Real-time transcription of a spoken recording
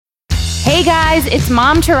Hey guys, it's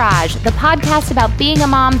Momtourage, the podcast about being a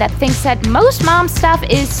mom that thinks that most mom stuff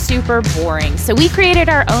is super boring. So we created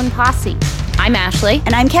our own posse. I'm Ashley.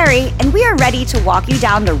 And I'm Carrie, and we are ready to walk you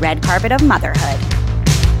down the red carpet of motherhood.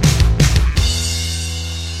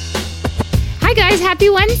 Hi guys,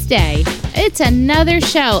 happy Wednesday. It's another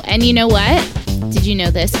show. And you know what? Did you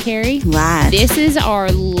know this, Carrie? What? This is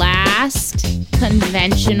our last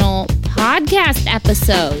conventional podcast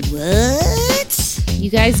episode. What? You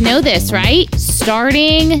guys know this, right?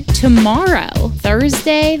 Starting tomorrow,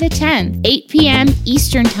 Thursday the 10th, 8 p.m.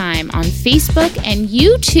 Eastern Time on Facebook and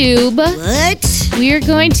YouTube. What? We are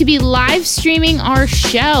going to be live streaming our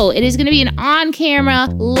show. It is going to be an on-camera,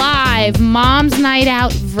 live Mom's Night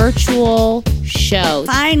Out virtual show.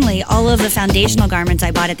 Finally, all of the foundational garments I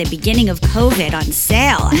bought at the beginning of COVID on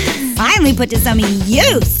sale. I can finally put to some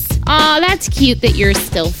use. Aw, that's cute that you're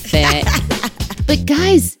still fit. But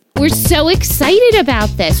guys, we're so excited about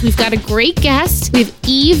this. We've got a great guest. We have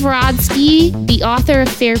Eve Rodsky, the author of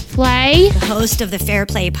Fair Play. The host of the Fair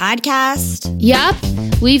Play podcast. Yup.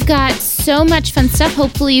 We've got so much fun stuff.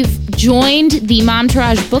 Hopefully you've joined the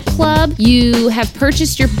Momtourage book club. You have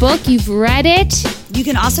purchased your book. You've read it. You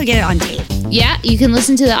can also get it on tape. Yeah, you can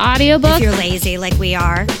listen to the audiobook. If you're lazy like we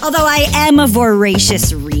are. Although I am a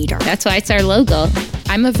voracious reader. That's why it's our logo.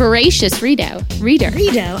 I'm a voracious reader. I'm a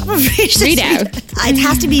voracious reader. It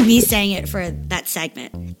has to be me saying it for that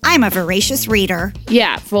segment. I'm a voracious reader.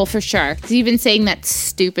 Yeah, well, for sure. You've been saying that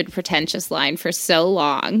stupid, pretentious line for so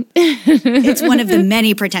long. It's one of the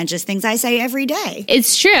many pretentious things I say every day.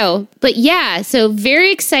 It's true. But yeah, so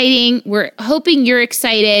very exciting. We're hoping you're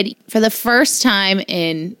excited. For the first time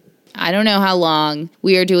in I don't know how long,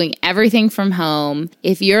 we are doing everything from home.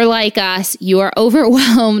 If you're like us, you are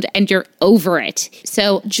overwhelmed and you're over it.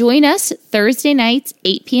 So join us Thursday nights,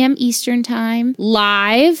 8 p.m. Eastern Time,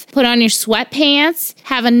 live. Put on your sweatpants.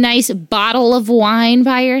 Have a nice bottle of wine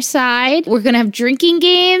by your side. We're going to have drinking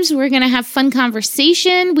games. We're going to have fun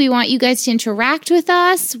conversation. We want you guys to interact with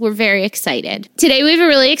us. We're very excited. Today we have a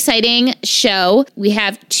really exciting show. We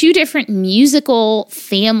have two different musical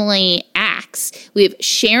family acts. We have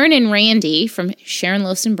Sharon and Randy from Sharon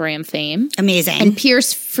Lois and Bram fame. Amazing. And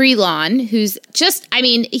Pierce Freelon, who's just,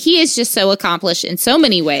 he is just so accomplished in so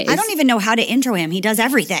many ways. I don't even know how to intro him. He does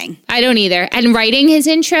everything. I don't either. And writing his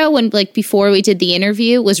intro before we did the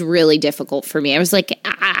interview was really difficult for me. I was like,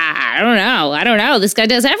 I don't know. This guy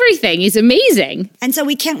does everything. He's amazing. And so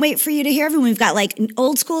we can't wait for you to hear everyone. We've got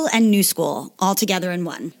old school and new school all together in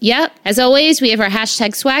one. Yep. As always, we have our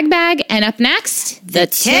hashtag swag bag. And up next, the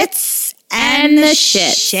tits and the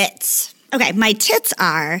shits. Okay, my tits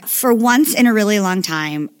are, for once in a really long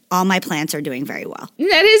time, all my plants are doing very well.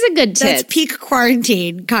 That is a good tip. That's peak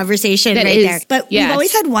quarantine conversation there. But yes. We've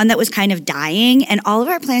always had one that was kind of dying, and all of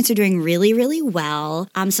our plants are doing really, really well.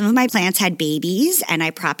 Some of my plants had babies, and I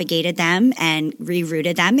propagated them and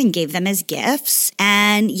rerooted them and gave them as gifts.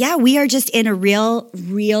 And yeah, we are just in a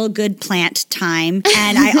real good plant time.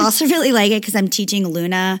 And I also really like it because I'm teaching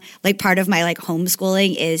Luna, part of my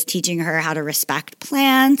homeschooling is teaching her how to respect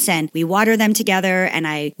plants, and we water them together.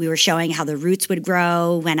 And we were showing how the roots would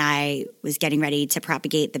grow when I was getting ready to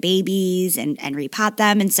propagate the babies and repot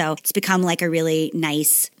them. And so it's become a really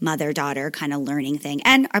nice mother-daughter kind of learning thing.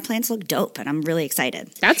 And our plants look dope, and I'm really excited.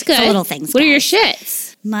 That's good. It's little things, What guys. are your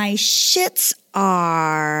shits? My shits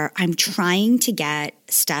are, I'm trying to get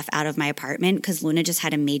stuff out of my apartment because Luna just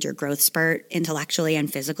had a major growth spurt intellectually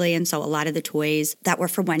and physically. And so a lot of the toys that were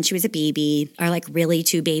for when she was a baby are really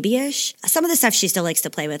too babyish. Some of the stuff she still likes to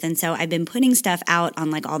play with. And so I've been putting stuff out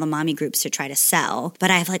on all the mommy groups to try to sell.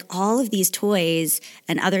 But I have all of these toys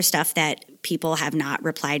and other stuff that people have not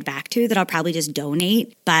replied back to that I'll probably just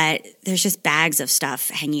donate. But there's just bags of stuff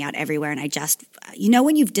hanging out everywhere. And I just,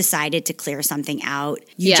 when you've decided to clear something out,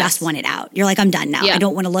 you just want it out. You're I'm done now. Yeah. I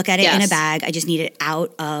don't want to look at it in a bag. I just need it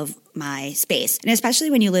out of my space. And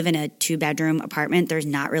especially when you live in a 2-bedroom apartment, there's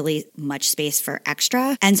not really much space for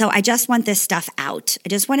extra. And so I just want this stuff out. I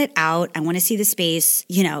just want it out. I want to see the space,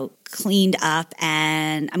 cleaned up,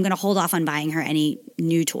 and I'm going to hold off on buying her any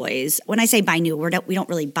new toys. When I say buy new, we don't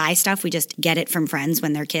really buy stuff. We just get it from friends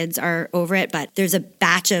when their kids are over it. But there's a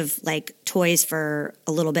batch of toys for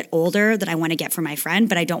a little bit older that I want to get for my friend,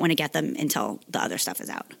 but I don't want to get them until the other stuff is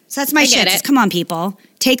out. So that's my shit. Come on, people.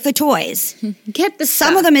 Take the toys. Get the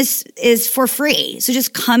Some of them is for free. So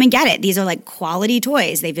just come and get it. These are quality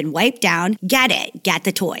toys. They've been wiped down. Get it. Get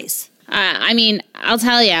the toys. I mean, I'll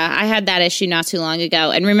tell you, I had that issue not too long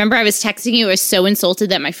ago. And remember, I was texting you. I was so insulted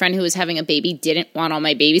that my friend who was having a baby didn't want all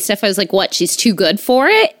my baby stuff. I was like, what? She's too good for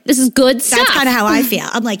it? This is good stuff. That's kind of how I feel.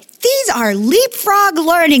 I'm like, these are leapfrog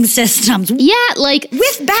learning systems. Yeah, like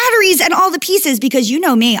with batteries and all the pieces, because you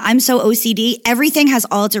know me, I'm so OCD. Everything has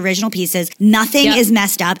all its original pieces. Nothing is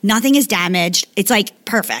messed up. Nothing is damaged. It's like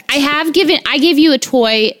perfect. I gave you a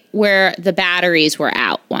toy where the batteries were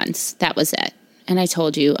out once. That was it. And I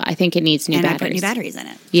told you, I think it needs new batteries. And I put new batteries in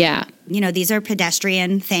it. Yeah. You know, these are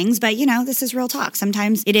pedestrian things, but you know, this is real talk.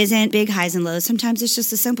 Sometimes it isn't big highs and lows. Sometimes it's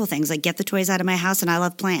just the simple things, like get the toys out of my house, and I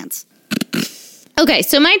love plants. Okay,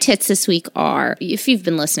 so my tits this week are, if you've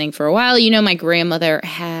been listening for a while, you know my grandmother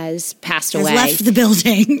has passed away. Has left the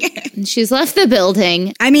building. She's left the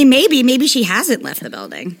building. I mean, maybe she hasn't left the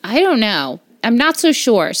building. I don't know. I'm not so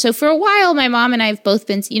sure. So for a while, my mom and I have both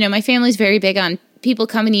been, you know, my family's very big on people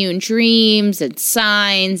coming to you in dreams and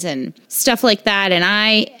signs and stuff like that. And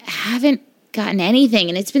I haven't gotten anything.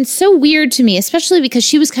 And it's been so weird to me, especially because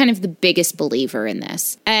she was kind of the biggest believer in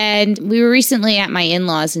this. And we were recently at my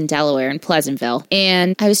in-laws in Delaware in Pleasantville.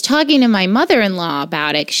 And I was talking to my mother-in-law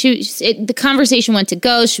about it. The conversation went to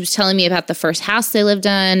ghosts. She was telling me about the first house they lived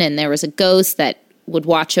in. And there was a ghost that would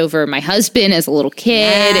watch over my husband as a little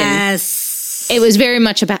kid. Yes. And it was very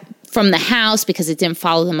much about from the house because it didn't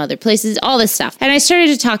follow them other places, all this stuff. And I started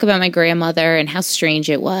to talk about my grandmother and how strange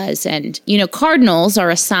it was. And, you know, cardinals are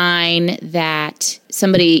a sign that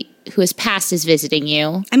somebody who has passed is visiting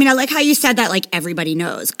you. I mean, I like how you said that like everybody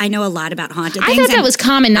knows. I know a lot about haunted things. I thought that was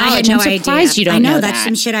common knowledge. I'm surprised you don't know that. That's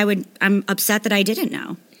some shit I'm upset that I didn't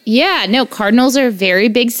know. Yeah, no, cardinals are a very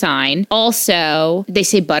big sign. Also, they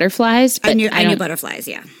say butterflies. But I knew butterflies,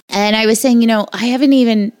 yeah. And I was saying, you know, I haven't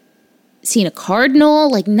even seen a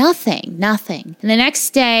cardinal, like nothing. And the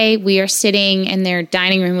next day we are sitting in their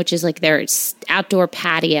dining room, which is like their outdoor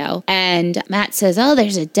patio. And Matt says, oh,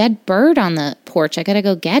 there's a dead bird on the porch. I got to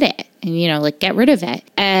go get it and, you know, like get rid of it.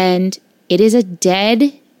 And it is a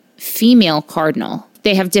dead female cardinal.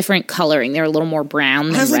 They have different coloring. They're a little more brown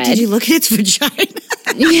than red. I was like, did you look at its vagina?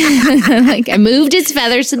 Like I moved its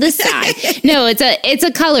feathers to the side. No, it's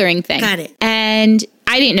a coloring thing. Got it. And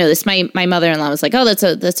I didn't know this. My mother-in-law was like, oh,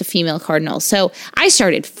 that's a female cardinal. So I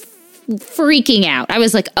started freaking out. I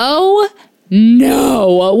was like, oh,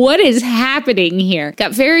 no, what is happening here?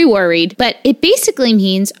 Got very worried. But it basically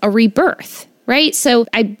means a rebirth. Right? So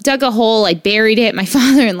I dug a hole, I buried it. My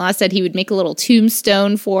father-in-law said he would make a little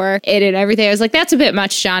tombstone for it and everything. I was like, that's a bit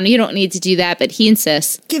much, John. You don't need to do that. But he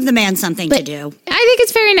insists. Give the man something to do. I think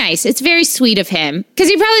it's very nice. It's very sweet of him because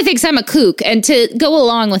he probably thinks I'm a kook, and to go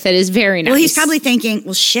along with it is very nice. Well, he's probably thinking,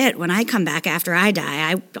 well, shit, when I come back after I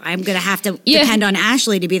die, I'm going to have to depend on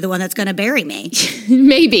Ashley to be the one that's going to bury me.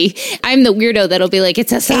 Maybe. I'm the weirdo that'll be like,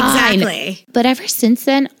 it's a sign. Exactly. But ever since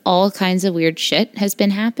then, all kinds of weird shit has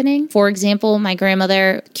been happening. For example, my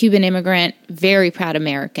grandmother, Cuban immigrant, very proud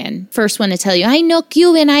American. First one to tell you, I know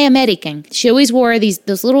Cuban, I American. She always wore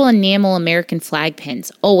those little enamel American flag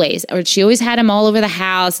pins, always. Or she always had them all over the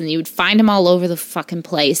house, and you would find them all over the fucking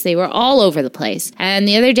place. They were all over the place. And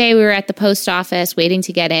the other day we were at the post office waiting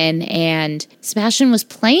to get in, and Sebastian was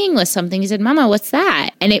playing with something. He said, Mama, what's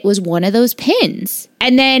that? And it was one of those pins.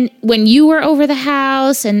 And then when you were over the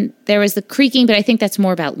house and there was the creaking, but I think that's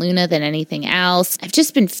more about Luna than anything else. I've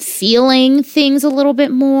just been feeling things a little bit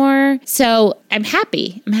more. So I'm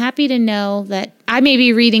happy. I'm happy to know that I may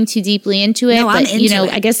be reading too deeply into it. No, I'm but, into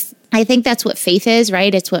it. I think that's what faith is,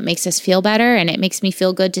 right? It's what makes us feel better. And it makes me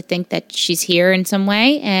feel good to think that she's here in some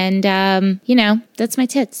way. And, that's my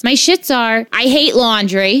tits. My shits are, I hate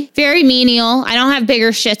laundry. Very menial. I don't have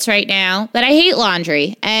bigger shits right now, but I hate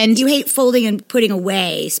laundry. And you hate folding and putting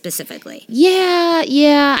away specifically.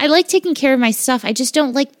 Yeah. I like taking care of my stuff. I just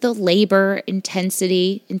don't like the labor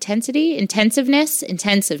intensiveness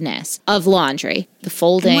of laundry. The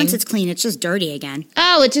folding. And once it's clean, it's just dirty again.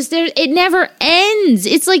 Oh, it never ends.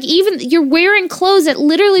 It's like even you're wearing clothes that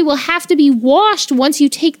literally will have to be washed once you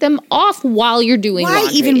take them off while you're doing laundry.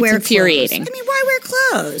 Why even wear infuriating. clothes? I mean, why wear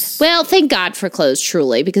clothes? Well, thank God for clothes,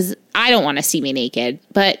 truly, because I don't want to see me naked.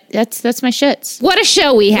 But that's my shits. What a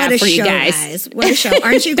show we have for you guys. What a show.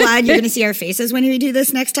 Aren't you glad you're going to see our faces when we do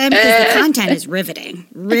this next time? Because the content is riveting.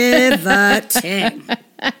 Riveting.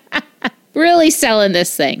 Really selling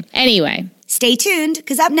this thing. Anyway. Stay tuned,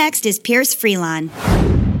 because up next is Pierce Freelon.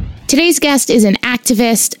 Today's guest is an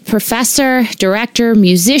activist, professor, director,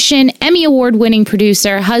 musician, Emmy Award-winning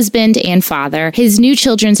producer, husband, and father. His new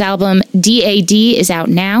children's album, DAD, is out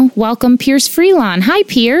now. Welcome, Pierce Freelon. Hi,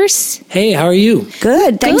 Pierce. Hey, how are you?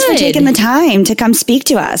 Good. Thanks for taking the time to come speak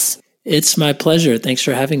to us. It's my pleasure. Thanks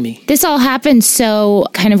for having me. This all happened so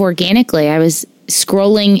kind of organically. I was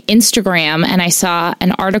scrolling Instagram and I saw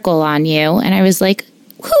an article on you and I was like,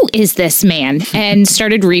 who is this man? And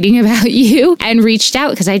started reading about you and reached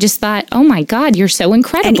out because I just thought, oh my God, you're so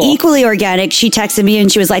incredible. And equally organic, she texted me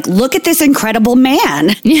and she was like, look at this incredible man.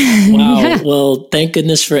 Wow. Yeah. Well, thank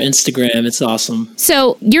goodness for Instagram. It's awesome.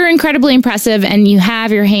 So you're incredibly impressive and you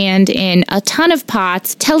have your hand in a ton of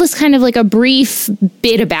pots. Tell us kind of like a brief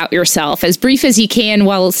bit about yourself, as brief as you can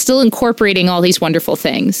while still incorporating all these wonderful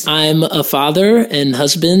things. I'm a father and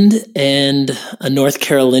husband and a North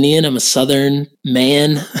Carolinian. I'm a Southern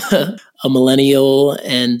man, a millennial,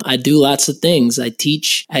 and I do lots of things. I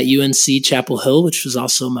teach at UNC Chapel Hill, which was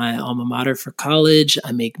also my alma mater for college.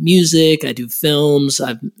 I make music, I do films,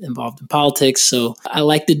 I'm involved in politics. So I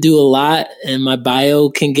like to do a lot, and my bio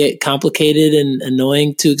can get complicated and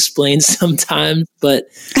annoying to explain sometimes. But,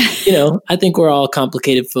 I think we're all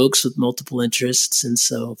complicated folks with multiple interests. And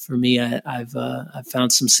so for me, I've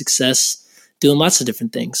found some success doing lots of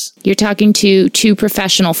different things. You're talking to two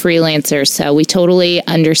professional freelancers, so we totally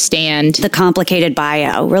understand the complicated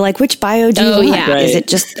bio. We're like, which bio do you want? Yeah. Right. Is it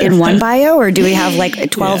just in one bio or do we have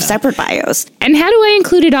like 12 separate bios? And how do I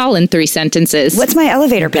include it all in 3 sentences? What's my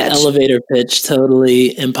elevator pitch? The elevator pitch,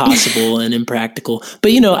 totally impossible and impractical.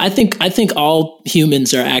 But, I think all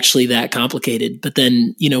humans are actually that complicated. But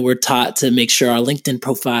then, we're taught to make sure our LinkedIn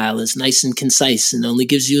profile is nice and concise and only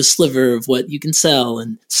gives you a sliver of what you can sell.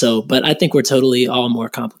 And so, but I think we're totally all more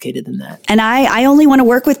complicated than that. And I only want to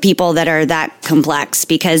work with people that are that complex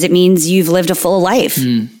because it means you've lived a full life.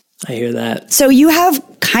 I hear that. So you have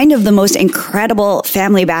kind of the most incredible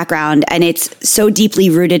family background and it's so deeply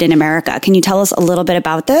rooted in America. Can you tell us a little bit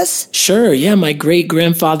about this? Sure. Yeah. My great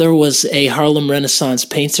grandfather was a Harlem Renaissance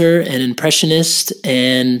painter and impressionist,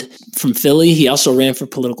 and from Philly. He also ran for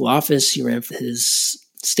political office. He ran for his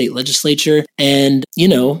state legislature and,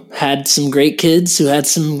 had some great kids who had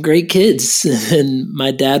some great kids. And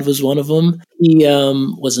my dad was one of them. He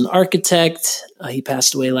was an architect. He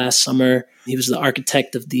passed away last summer. He was the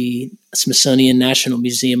architect of the Smithsonian National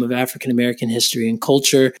Museum of African American History and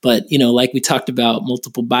Culture. But, like we talked about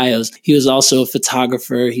multiple bios, he was also a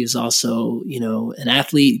photographer. He was also, an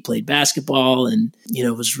athlete. He played basketball and,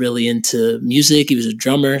 was really into music. He was a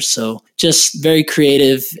drummer. So just very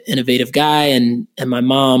creative, innovative guy. And my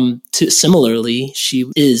mom, too, similarly, she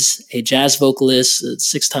is a jazz vocalist, a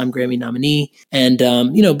 6-time Grammy nominee. And,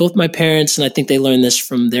 both my parents, and I think they learned this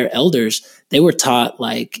from their elders, they were taught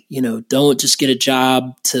don't just get a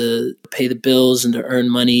job to pay the bills and to earn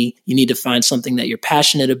money. You need to find something that you're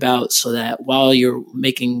passionate about so that while you're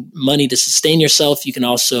making money to sustain yourself, you can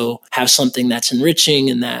also have something that's enriching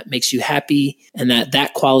and that makes you happy, and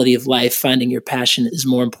that quality of life, finding your passion, is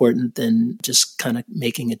more important than just kind of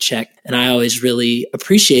making a check. And I always really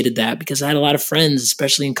appreciated that because I had a lot of friends,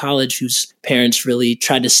 especially in college, whose parents really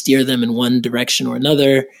tried to steer them in one direction or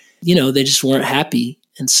another. They just weren't happy.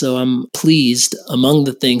 And so I'm pleased. Among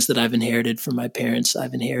the things that I've inherited from my parents,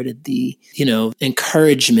 I've inherited the,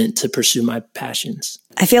 encouragement to pursue my passions.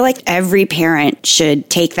 I feel like every parent should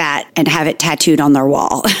take that and have it tattooed on their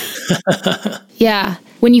wall. Yeah.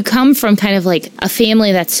 When you come from kind of like a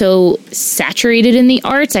family that's so saturated in the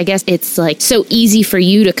arts, I guess it's like so easy for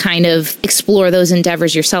you to kind of explore those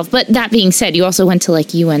endeavors yourself. But that being said, you also went to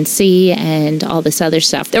like UNC and all this other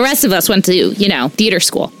stuff. The rest of us went to, theater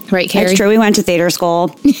school, right, Carrie? That's true. We went to theater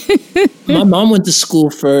school. My mom went to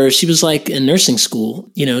school she was like in nursing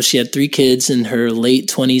school. She had 3 kids in her late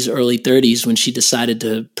 20s, early 30s when she decided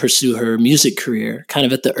to pursue her music career, kind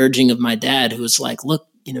of at the urging of my dad, who was like, look,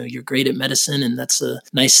 you're great at medicine and that's a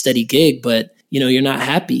nice steady gig, but, you're not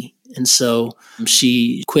happy. And so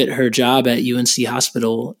she quit her job at UNC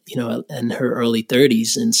Hospital, in her early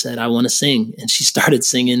 30s and said, I want to sing. And she started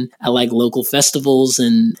singing at like local festivals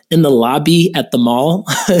and in the lobby at the mall,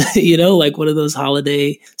 like one of those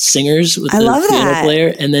holiday singers with the piano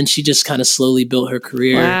player. And then she just kind of slowly built her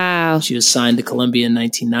career. Wow. She was signed to Columbia in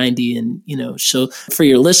 1990. And, so for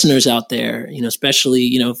your listeners out there,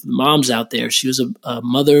 especially, for the moms out there, she was a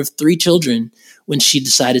mother of 3 children when she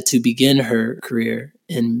decided to begin her career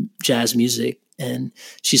in jazz music. And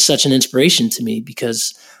she's such an inspiration to me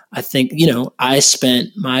because I think, I spent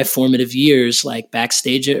my formative years like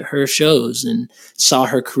backstage at her shows and saw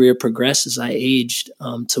her career progress as I aged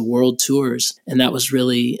to world tours. And that was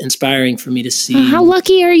really inspiring for me to see. Oh, how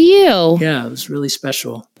lucky are you? Yeah, it was really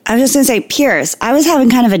special. I was just going to say, Pierce, I was having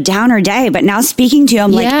kind of a downer day, but now speaking to you,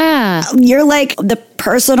 I'm like, you're like the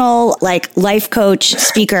personal like life coach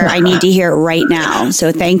speaker I need to hear right now.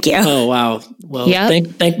 So thank you. Oh, wow. Well,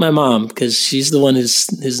 thank my mom because she's the one who's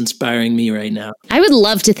inspiring me right now. I would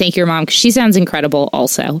love to thank your mom because she sounds incredible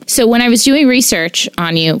also. So when I was doing research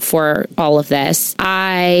on you for all of this,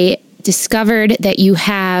 I discovered that you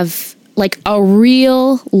have like a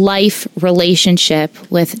real life relationship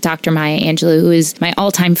with Dr. Maya Angelou, who is my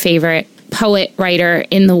all-time favorite poet, writer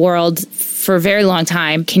in the world for a very long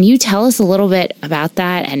time. Can you tell us a little bit about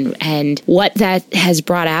that and what that has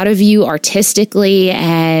brought out of you artistically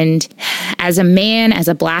and as a man, as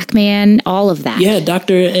a Black man, all of that? Yeah,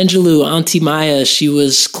 Dr. Angelou, Auntie Maya, she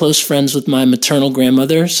was close friends with my maternal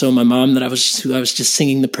grandmother. So my mom who I was just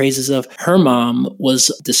singing the praises of, her mom was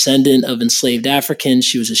a descendant of enslaved Africans.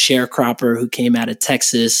 She was a sharecropper who came out of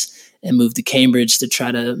Texas and moved to Cambridge to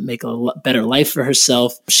try to make a better life for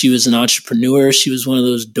herself. She was an entrepreneur. She was one of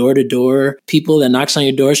those door-to-door people that knocks on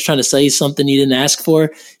your doors trying to sell you something you didn't ask for.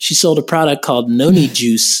 She sold a product called noni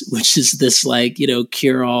juice, which is this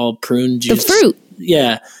cure-all prune juice. The fruit.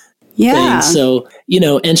 Yeah. Yeah. Thing. So,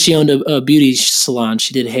 and she owned a beauty salon.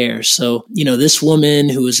 She did hair. So, this woman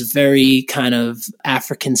who was very kind of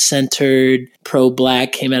African-centered,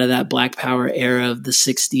 pro-Black, came out of that Black Power era of the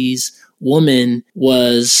 60s, woman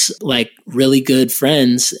was like really good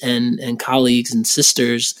friends and colleagues and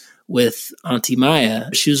sisters with Auntie Maya.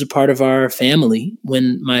 She was a part of our family.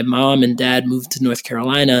 When my mom and dad moved to North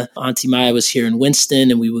Carolina, Auntie Maya was here in Winston,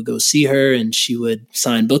 and we would go see her, and she would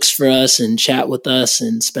sign books for us and chat with us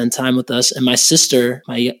and spend time with us. And my sister,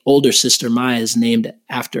 my older sister, Maya, is named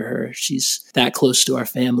after her. She's that close to our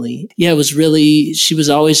family. Yeah, she was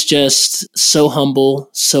always just so humble,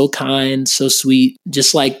 so kind, so sweet,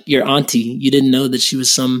 just like your auntie. You didn't know that she was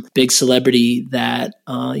some big celebrity that,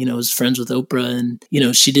 was friends with Oprah,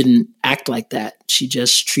 and, she didn't act like that. She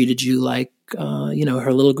just treated you like,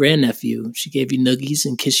 her little grandnephew. She gave you noogies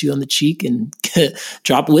and kissed you on the cheek and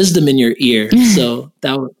drop wisdom in your ear. So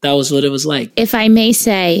that was what it was like. If I may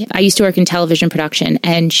say, I used to work in television production,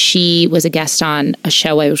 and she was a guest on a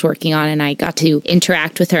show I was working on, and I got to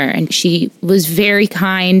interact with her, and she was very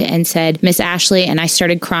kind and said, "Miss Ashley," and I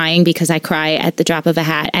started crying because I cry at the drop of a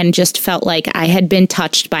hat, and just felt like I had been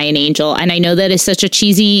touched by an angel. And I know that is such a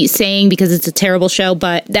cheesy saying because it's a terrible show,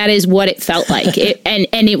 but that is what it felt like. And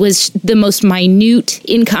it was the most minute,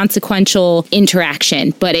 inconsequential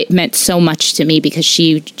interaction, but it meant so much to me because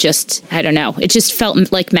she just, I don't know, it just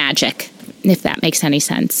felt like magic, if that makes any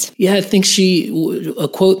sense. Yeah, I think a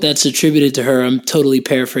quote that's attributed to her, I'm totally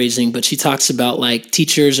paraphrasing, but she talks about like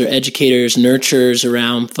teachers or educators, nurturers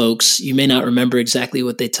around folks. You may not remember exactly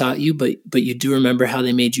what they taught you, but you do remember how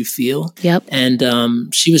they made you feel. Yep.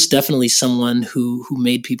 And she was definitely someone who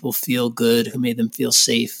made people feel good, who made them feel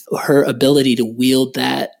safe. Her ability to wield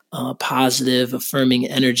that positive, affirming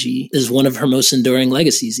energy is one of her most enduring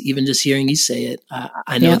legacies. Even just hearing you say it,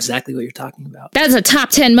 I know exactly what you're talking about. That's a top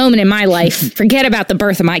 10 moment in my life. Forget about the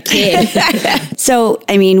birth of my kid. So,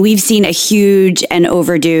 we've seen a huge and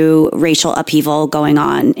overdue racial upheaval going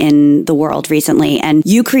on in the world recently. And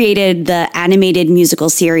you created the animated musical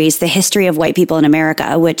series, The History of White People in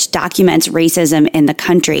America, which documents racism in the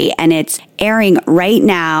country. And it's airing right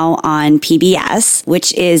now on PBS,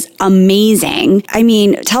 which is amazing.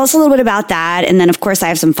 Tell us a little bit about that. And then, of course, I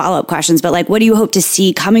have some follow-up questions, but what do you hope to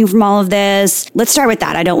see coming from all of this? Let's start with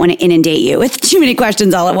that. I don't want to inundate you with too many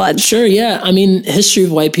questions all at once. Sure, yeah. History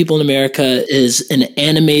of White People in America is an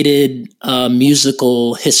animated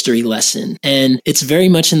musical history lesson. And it's very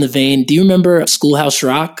much in the vein. Do you remember Schoolhouse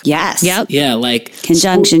Rock? Yes. Yep. Yeah, like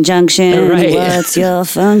Conjunction, junction, right. What's your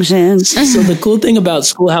function? So the cool thing about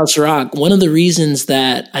Schoolhouse Rock, one of the reasons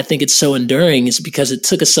that I think it's so enduring is because it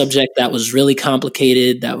took a subject that was really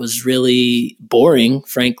complicated, that was really boring,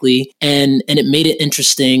 frankly, and it made it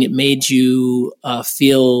interesting. It made you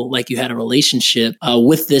feel like you had a relationship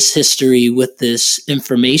with this history, with this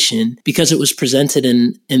information, because it was presented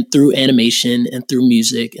in through animation and through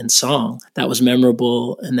music and song that was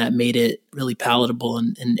memorable and that made it really palatable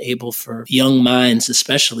and able for young minds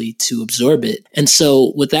especially to absorb it. And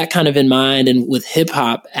so with that kind of in mind, and with hip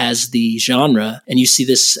hop as the genre, and you see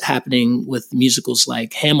this happening with musicals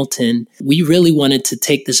like Hamilton, we really wanted to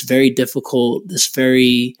take this very difficult, this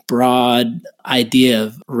very broad idea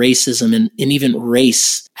of racism and even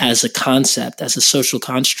race as a concept, as a social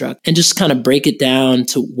construct, and just kind of break it down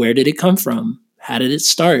to where did it come from? How did it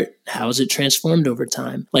start? How has it transformed over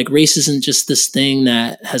time? Like, race isn't just this thing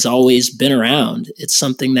that has always been around. It's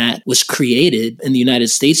something that was created in the United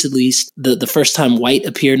States, at least. The first time white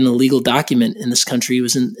appeared in a legal document in this country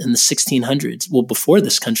was in the 1600s. Well, before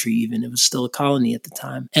this country even, it was still a colony at the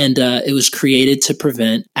time. And it was created to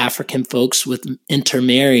prevent African folks with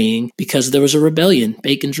intermarrying because there was a rebellion,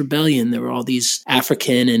 Bacon's Rebellion. There were all these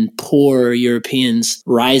African and poor Europeans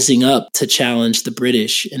rising up to challenge the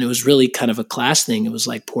British. And it was really kind of a class thing. It was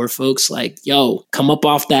like poor folks like, yo, come up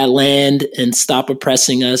off that land and stop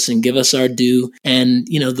oppressing us and give us our due. And,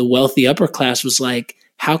 the wealthy upper class was like,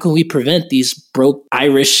 how can we prevent these broke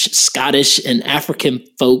Irish, Scottish, and African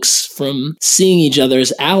folks from seeing each other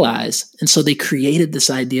as allies? And so they created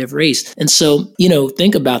this idea of race. And so,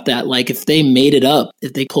 think about that. Like if they made it up,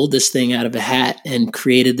 if they pulled this thing out of a hat and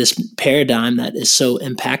created this paradigm that is so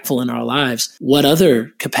impactful in our lives, what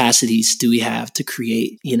other capacities do we have to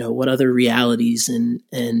create? What other realities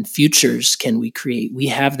and futures can we create? We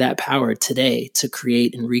have that power today to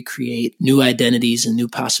create and recreate new identities and new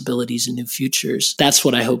possibilities and new futures. That's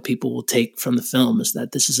what I hope people will take from the film, is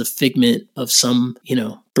that this is a figment of some,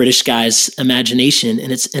 British guy's imagination, and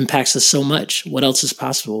it impacts us so much. What else is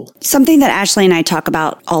possible? Something that Ashley and I talk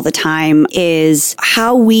about all the time is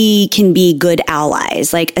how we can be good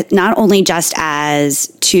allies, like not only just as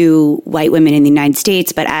two white women in the United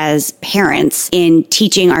States, but as parents in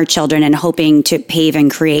teaching our children and hoping to pave and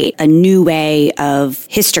create a new way of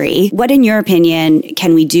history. What, in your opinion,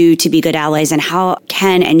 can we do to be good allies, and how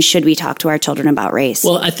can and should we talk to our children about race?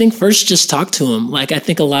 Well, I think first just talk to them. Like I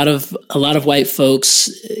think a lot of white folks,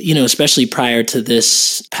 especially prior to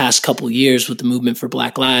this past couple years with the movement for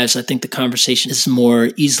Black Lives, I think the conversation is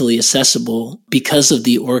more easily accessible because of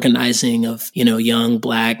the organizing of, young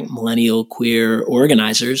Black, millennial, queer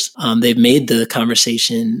organizers. They've made the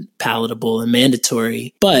conversation palatable and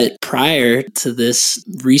mandatory. But prior to this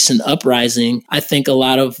recent uprising, I think a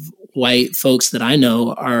lot of white folks that I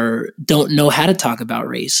know don't know how to talk about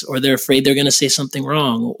race, or they're afraid they're going to say something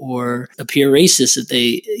wrong or appear racist if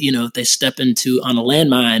they step on a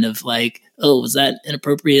landmine of like, oh, was that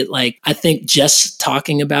inappropriate? Like, I think just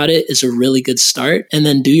talking about it is a really good start. And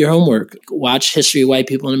then do your homework. Watch History of White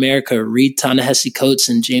People in America, read Ta-Nehisi Coates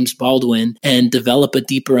and James Baldwin, and develop a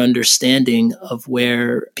deeper understanding of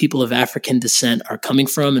where people of African descent are coming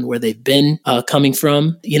from and where they've been coming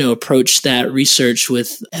from. Approach that research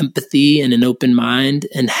with empathy and an open mind,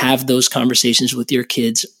 and have those conversations with your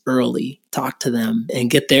kids early. Talk to them and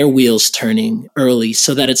get their wheels turning early,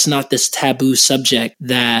 so that it's not this taboo subject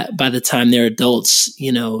that by the time they're adults,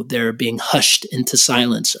 they're being hushed into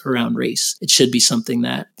silence around race. It should be something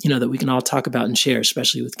that, that we can all talk about and share,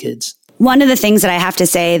 especially with kids. One of the things that I have to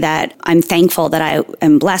say that I'm thankful that I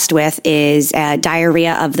am blessed with is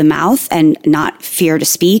diarrhea of the mouth and not fear to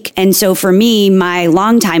speak. And so for me, my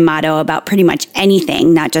longtime motto about pretty much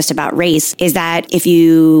anything, not just about race, is that I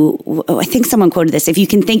think someone quoted this, if you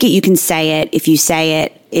can think it, you can say it. If you say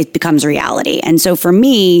it, it becomes reality. And so for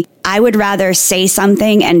me, I would rather say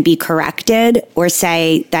something and be corrected or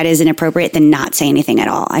say that is inappropriate than not say anything at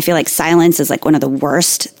all. I feel like silence is like one of the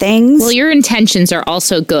worst things. Well, your intentions are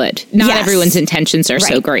also good. Not everyone's intentions are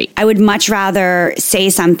so great. I would much rather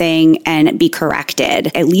say something and be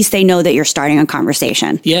corrected. At least they know that you're starting a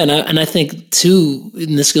conversation. Yeah, and I think too,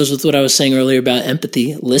 and this goes with what I was saying earlier about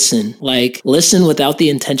empathy, listen without the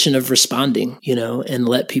intention of responding, and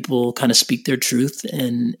let people kind of speak their truth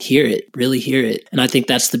and really hear it. And I think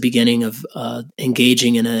that's the beginning of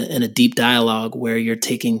engaging in a deep dialogue where you're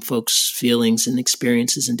taking folks' feelings and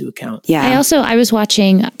experiences into account. Yeah. I was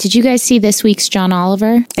watching, did you guys see this week's John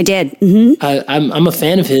Oliver? I did. Mm-hmm. I'm a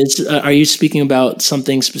fan of his. Are you speaking about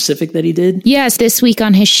something specific that he did? Yes. This week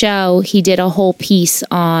on his show, he did a whole piece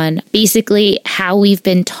on basically how we've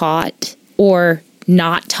been taught or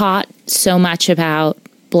not taught so much about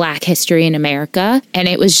Black history in America. And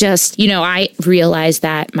it was just, I realized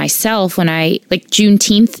that myself when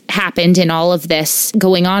Juneteenth happened and all of this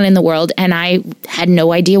going on in the world, and I had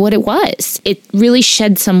no idea what it was. It really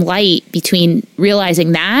shed some light between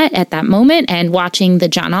realizing that at that moment and watching the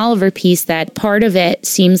John Oliver piece, that part of it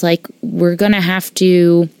seems like we're going to have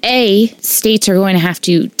to, states are going to have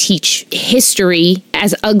to teach history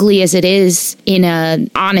as ugly as it is in an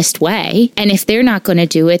honest way. And if they're not going to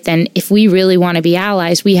do it, then if we really want to be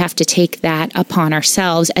allies, we have to take that upon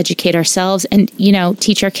ourselves, educate ourselves, and,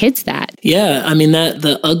 teach our kids that. Yeah. I mean, that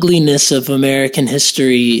the ugliness of American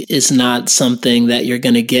history is not something that you're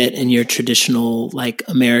going to get in your traditional,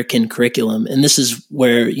 American curriculum. And this is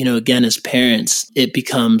where, again, as parents, it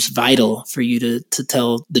becomes vital for you to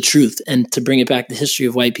tell the truth and to bring it back to the history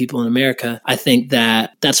of white people in America. I think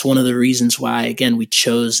that that's one of the reasons why, again, we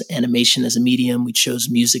chose animation as a medium. We chose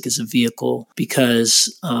music as a vehicle,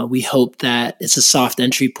 because we hope that it's a soft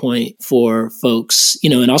entry point for folks,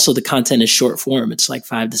 and also the content is short form. It's like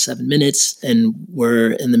 5 to 7 minutes. And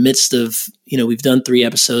we're in the midst of, we've done 3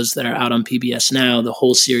 episodes that are out on PBS now. The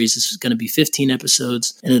whole series is going to be 15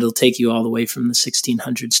 episodes, and it'll take you all the way from the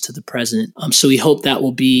 1600s to the present. So we hope that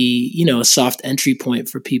will be, a soft entry point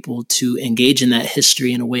for people to engage in that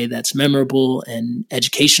history in a way that's memorable and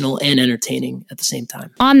educational and entertaining at the same same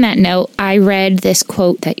time. On that note, I read this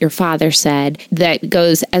quote that your father said that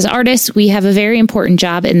goes, as artists, we have a very important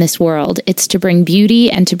job in this world. It's to bring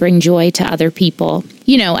beauty and to bring joy to other people.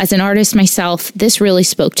 You know, as an artist myself, this really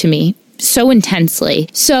spoke to me so intensely.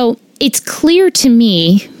 So it's clear to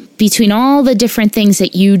me, between all the different things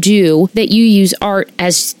that you do, that you use art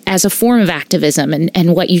as a form of activism,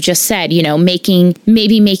 and what you just said, you know, making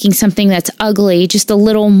something that's ugly just a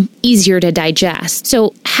little easier to digest.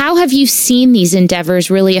 So how have you seen these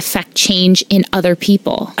endeavors really affect change in other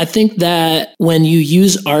people? I think that when you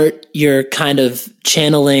use art, you're kind of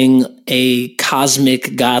channeling a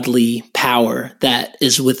cosmic godly power that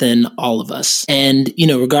is within all of us. And, you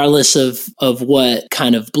know, regardless of what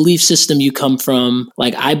kind of belief system you come from,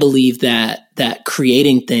 like, I believe that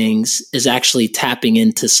creating things is actually tapping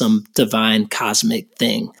into some divine cosmic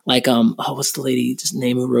thing. Like, what's the lady's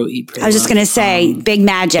name who wrote Eat, Pray, I was just going to say Big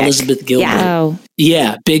Magic. Elizabeth Gilbert. Yeah. Oh,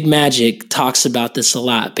 Yeah, Big Magic talks about this a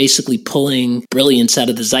lot, basically pulling brilliance out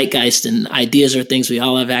of the zeitgeist, and ideas are things we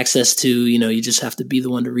all have access to. You know, you just have to be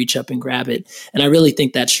the one to reach up and grab it. And I really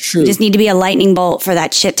think that's true. You just need to be a lightning bolt for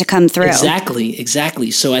that shit to come through.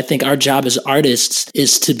 Exactly. So I think our job as artists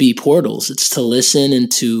is to be portals. It's to listen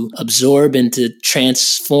and to absorb and to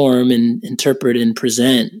transform and interpret and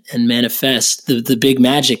present and manifest the big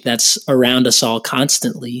magic that's around us all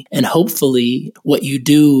constantly. And hopefully what you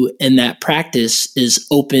do in that practice is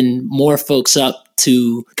open more folks up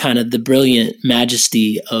to kind of the brilliant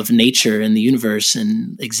majesty of nature and the universe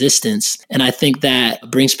and existence. And I think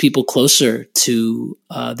that brings people closer to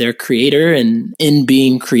their creator and in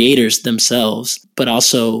being creators themselves, but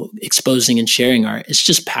also exposing and sharing art. It's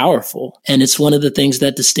just powerful. And it's one of the things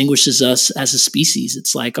that distinguishes us as a species.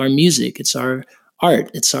 It's like our music, it's our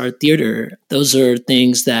art, it's our theater. Those are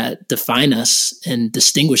things that define us and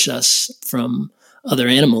distinguish us from other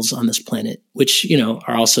animals on this planet, which, you know,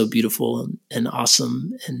 are also beautiful and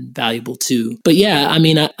awesome and valuable too. But yeah, I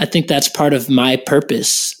mean, I think that's part of my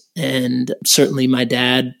purpose. And certainly my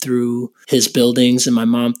dad through his buildings and my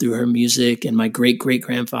mom through her music and my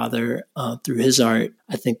great-great-grandfather through his art,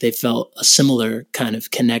 I think they felt a similar kind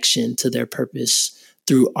of connection to their purpose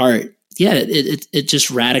through art. Yeah, it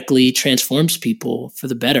just radically transforms people for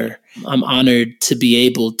the better. I'm honored to be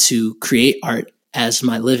able to create art as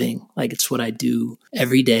my living. Like, it's what I do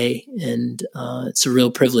every day. And it's a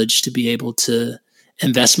real privilege to be able to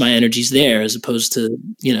invest my energies there as opposed to,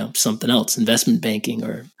 you know, something else, investment banking,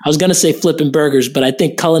 or I was going to say flipping burgers, but I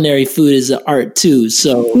think culinary food is an art too.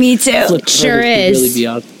 So me too. Sure is. Really be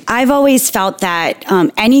awesome. I've always felt that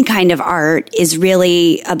any kind of art is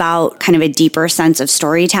really about kind of a deeper sense of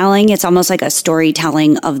storytelling. It's almost like a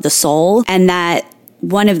storytelling of the soul, and that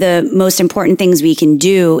one of the most important things we can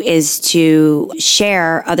do is to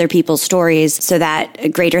share other people's stories so that a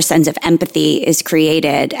greater sense of empathy is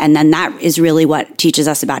created. And then that is really what teaches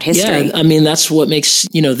us about history. Yeah, I mean, that's what makes,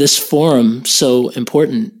 you know, this forum so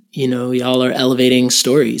important. You know, y'all are elevating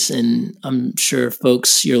stories, and I'm sure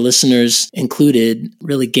folks, your listeners included,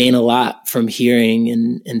 really gain a lot from hearing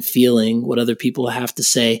and feeling what other people have to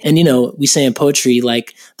say. And, you know, we say in poetry,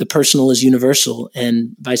 like, the personal is universal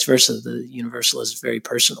and vice versa. The universal is very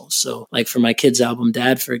personal. So like for my kids' album,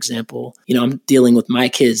 Dad, for example, you know, I'm dealing with my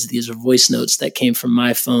kids. These are voice notes that came from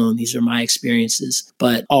my phone. These are my experiences.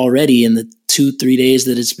 But already in the 2-3 days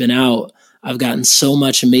that it's been out, I've gotten so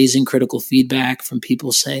much amazing critical feedback from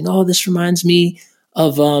people saying, oh, this reminds me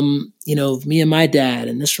of, you know, me and my dad.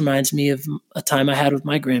 And this reminds me of a time I had with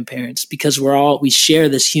my grandparents, because we share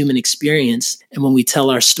this human experience. And when we tell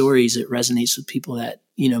our stories, it resonates with people that,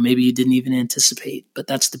 you know, maybe you didn't even anticipate, but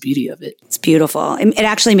that's the beauty of it. It's beautiful. It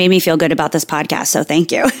actually made me feel good about this podcast. So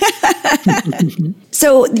thank you.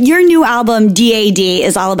 So your new album, DAD,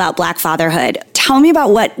 is all about Black fatherhood. Tell me about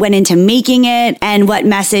what went into making it, and what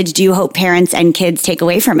message do you hope parents and kids take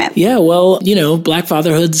away from it? Yeah, well, you know, Black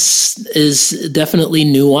fatherhood is definitely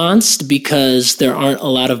nuanced because there aren't a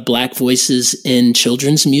lot of Black voices in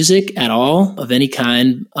children's music at all of any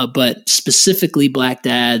kind, but specifically Black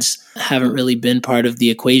dads haven't really been part of the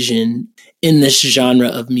equation in this genre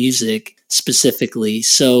of music specifically.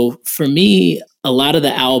 So for me, a lot of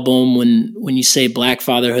the album, when you say Black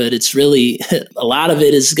fatherhood, it's really, a lot of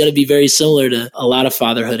it is going to be very similar to a lot of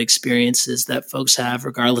fatherhood experiences that folks have,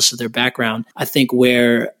 regardless of their background. I think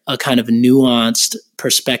where a kind of nuanced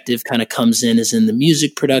perspective kind of comes in is in the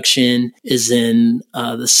music production, is in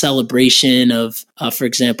the celebration of, for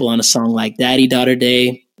example, on a song like Daddy Daughter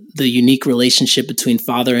Day, the unique relationship between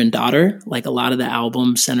father and daughter. Like a lot of the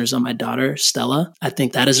album centers on my daughter, Stella. I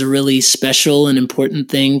think that is a really special and important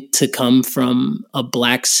thing to come from a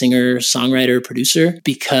Black singer, songwriter, producer,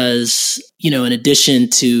 because, you know, in addition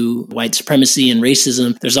to white supremacy and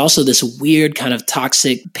racism, there's also this weird kind of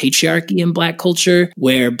toxic patriarchy in Black culture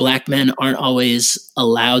where Black men aren't always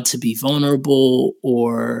allowed to be vulnerable,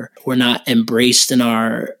 or we're not embraced in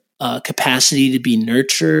our capacity to be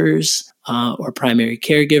nurturers or primary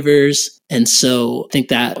caregivers. And so I think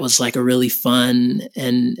that was like a really fun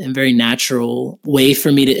and very natural way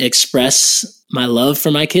for me to express my love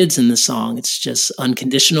for my kids in the song. It's just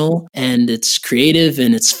unconditional and it's creative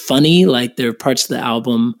and it's funny. Like there are parts of the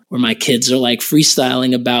album where my kids are like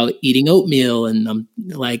freestyling about eating oatmeal and I'm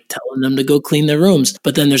like telling them to go clean their rooms.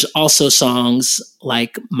 But then there's also songs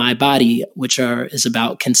like My Body, which is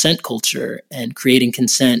about consent culture and creating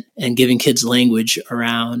consent and giving kids language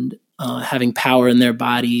around having power in their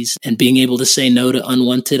bodies and being able to say no to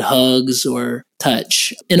unwanted hugs or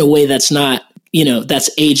touch in a way that's not, you know, that's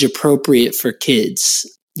age appropriate for kids.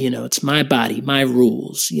 You know, it's my body, my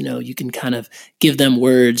rules. You know, you can kind of give them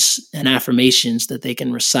words and affirmations that they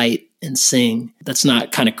can recite and sing. That's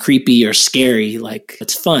not kind of creepy or scary. Like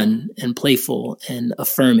it's fun and playful and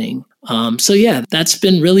affirming. So yeah, that's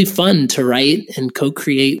been really fun to write and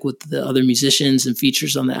co-create with the other musicians and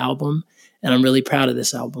features on the album. And I'm really proud of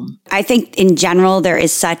this album. I think in general, there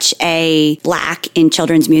is such a lack in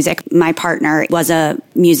children's music. My partner was a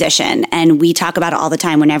musician and we talk about it all the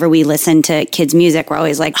time. Whenever we listen to kids' music, we're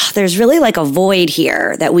always like, oh, there's really like a void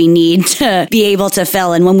here that we need to be able to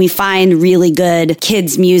fill. And when we find really good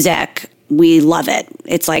kids' music, we love it.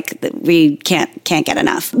 It's like we can't get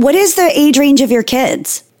enough. What is the age range of your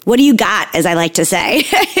kids? What do you got, as I like to say?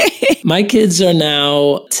 My kids are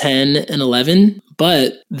now 10 and 11.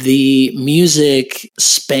 But the music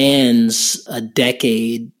spans a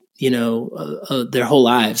decade, you know, their whole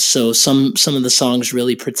lives. So some of the songs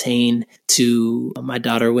really pertain to my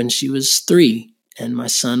daughter when she was 3 and my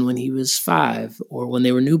son when he was 5 or when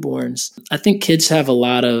they were newborns. I think kids have a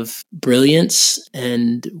lot of brilliance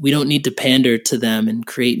and we don't need to pander to them and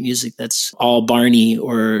create music that's all Barney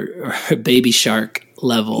or Baby Shark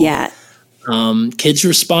level. Yeah. Kids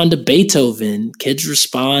respond to Beethoven. Kids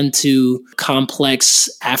respond to complex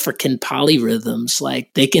African polyrhythms.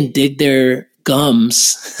 Like they can dig their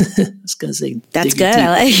gums. I was going to say, that's good.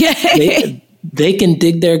 I like it. They can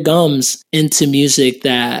dig their gums into music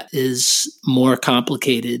that is more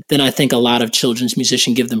complicated than I think a lot of children's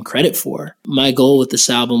musicians give them credit for. My goal with this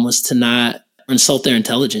album was to not insult their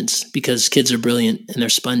intelligence because kids are brilliant and they're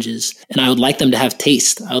sponges. And I would like them to have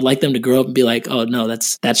taste. I would like them to grow up and be like, oh no,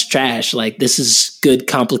 that's trash. Like this is good,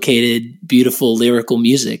 complicated, beautiful, lyrical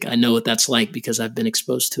music. I know what that's like because I've been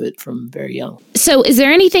exposed to it from very young. So is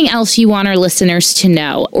there anything else you want our listeners to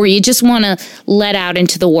know or you just want to let out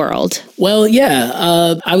into the world? Well,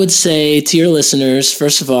 yeah, I would say to your listeners,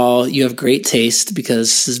 first of all, you have great taste because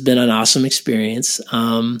this has been an awesome experience.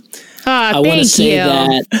 I want to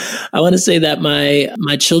say that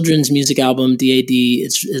my children's music album, DAD,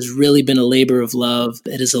 has really been a labor of love.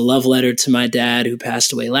 It is a love letter to my dad who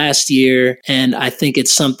passed away last year. And I think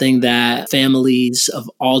it's something that families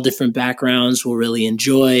of all different backgrounds will really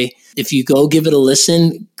enjoy. If you go give it a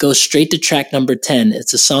listen, go straight to track number 10.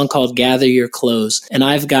 It's a song called Gather Your Clothes. And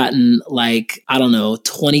I've gotten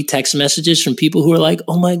 20 text messages from people who are like,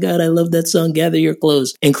 oh my God, I love that song, Gather Your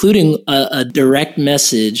Clothes, including a direct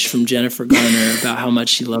message from Jennifer Garner about how much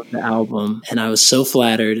she loved the album. And I was so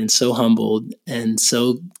flattered and so humbled and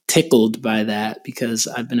so tickled by that because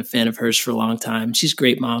I've been a fan of hers for a long time. She's a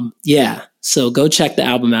great mom. Yeah. So go check the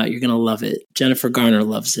album out. You're going to love it. Jennifer Garner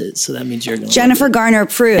loves it. So that means you're going to Jennifer Garner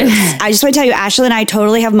proves. I just want to tell you, Ashley and I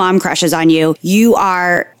totally have mom crushes on you. You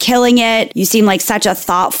are killing it. You seem like such a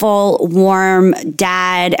thoughtful, warm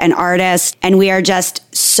dad and artist. And we are just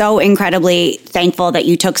so incredibly thankful that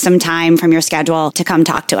you took some time from your schedule to come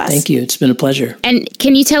talk to us. Thank you. It's been a pleasure. And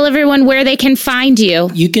can you tell everyone where they can find you?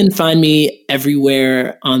 You can find me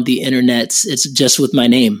everywhere on the internets. It's just with my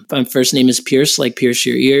name. My first name is Pierce, like Pierce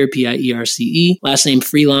Your Ear, Pierce. Last name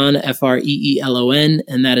Freelon, Freelon.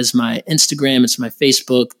 And that is my Instagram. It's my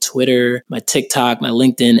Facebook, Twitter, my TikTok, my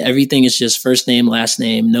LinkedIn. Everything is just first name, last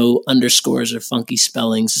name, no underscores or funky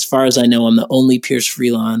spellings. As far as I know, I'm the only Pierce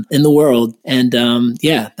Freelon in the world. And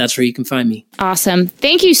yeah, that's where you can find me. Awesome.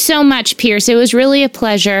 Thank you so much, Pierce. It was really a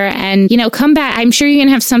pleasure. And, come back. I'm sure you're going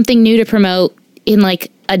to have something new to promote in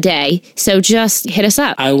a day. So just hit us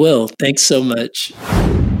up. I will. Thanks so much.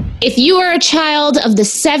 If you are a child of the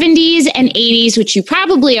 70s and 80s, which you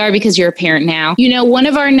probably are because you're a parent now, you know one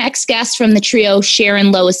of our next guests from the trio,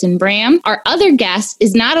 Sharon, Lois, and Bram. Our other guest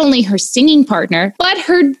is not only her singing partner, but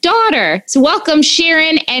her daughter. So welcome,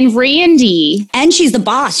 Sharon and Randy. And she's the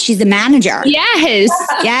boss. She's the manager. Yes.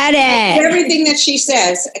 Get it. Everything that she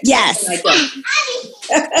says. Yes.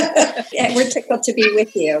 We're tickled to be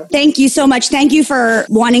with you. Thank you so much. Thank you for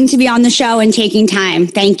wanting to be on the show and taking time.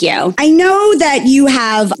 Thank you. I know that you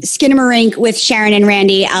have Skinamarink with Sharon and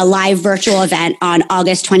Randy, a live virtual event on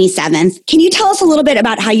August 27th. Can you tell us a little bit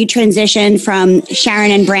about how you transitioned from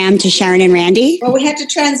Sharon and Bram to Sharon and Randy? Well, we had to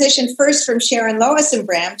transition first from Sharon, Lois, and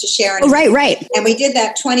Bram to Sharon. Oh, right. And we did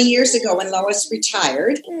that 20 years ago when Lois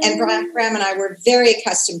retired. And Bram and I were very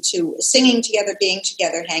accustomed to singing together, being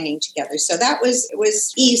together, hanging together. So it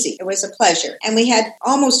was easy. It was a pleasure. And we had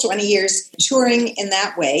almost 20 years touring in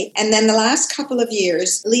that way. And then the last couple of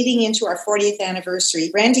years, leading into our 40th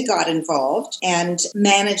anniversary, Randy got involved and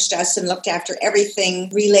managed us and looked after everything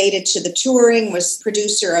related to the touring, was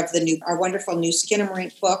producer of our wonderful new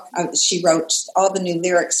Skinamarink book. She wrote all the new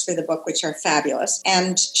lyrics for the book, which are fabulous.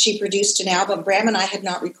 And she produced an album. Bram and I had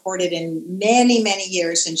not recorded in many, many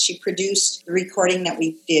years, and she produced the recording that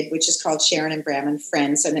we did, which is called Sharon and Bram and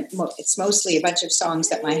Friends. And it's mostly a bunch of songs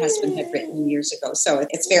that my husband had written years ago. So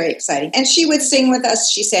it's very exciting. And she would sing with us.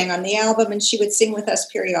 She sang on the album, and she would sing with us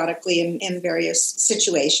periodically in various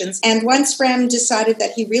situations. And once Bram decided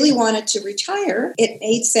that he really wanted to retire, it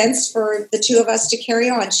made sense for the two of us to carry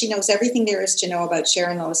on. She knows everything there is to know about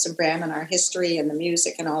Sharon, Lois, and Bram and our history and the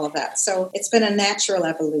music and all of that. So it's been a natural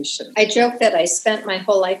evolution. I joke that I spent my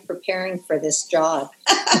whole life preparing for this job.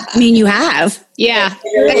 I mean, you have. Yeah,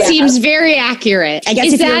 that seems very accurate. I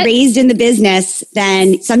guess if you're raised in the business,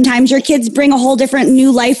 then sometimes your kids bring a whole different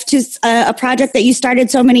new life to a project that you started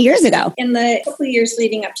so many years ago. In the couple of years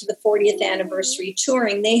leading up to the 40th anniversary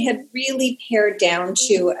touring, they had really pared down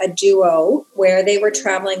to a duo where they were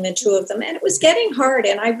traveling, the two of them, and it was getting hard.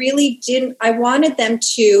 And I wanted them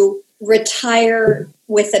to retire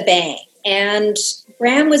with a bang. And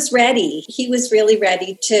Bram was ready. He was really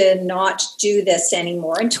ready to not do this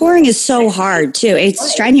anymore. And touring is so hard, too.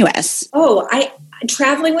 It's strenuous.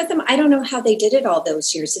 Traveling with them, I don't know how they did it all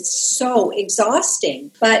those years. It's so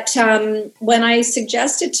exhausting. But when I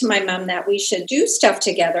suggested to my mom that we should do stuff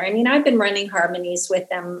together, I mean, I've been running harmonies with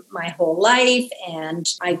them my whole life, and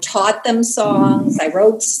I taught them songs. I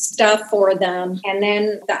wrote stuff for them. And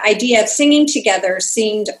then the idea of singing together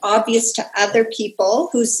seemed obvious to other people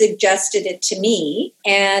who suggested it to me.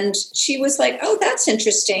 And she was like, oh, that's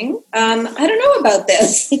interesting. I don't know about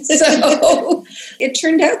this. So it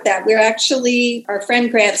turned out that we're actually... Our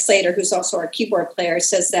friend Grant Slater, who's also our keyboard player,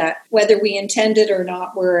 says that whether we intended or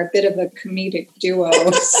not, we're a bit of a comedic duo.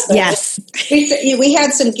 So yes. We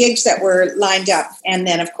had some gigs that were lined up. And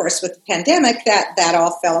then, of course, with the pandemic, that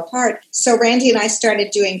all fell apart. So Randy and I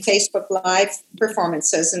started doing Facebook Live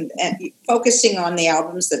performances and focusing on the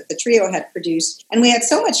albums that the trio had produced. And we had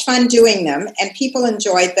so much fun doing them, and people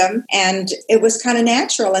enjoyed them. And it was kind of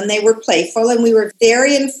natural, and they were playful, and we were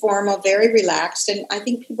very informal, very relaxed. And I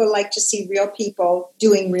think people like to see real people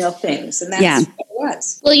doing real things, and that's what it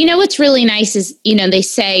was. Well, you know what's really nice is, they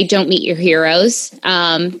say don't meet your heroes,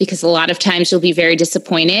 because a lot of times you'll be very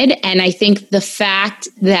disappointed. And I think the fact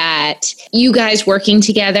that you guys working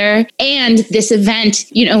together and this event,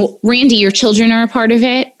 Randy, your children are a part of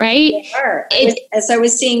it, right? They are. As I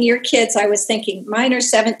was seeing your kids, I was thinking mine are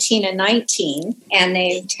 17 and 19, and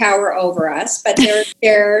they tower over us, but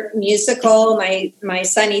they're musical. My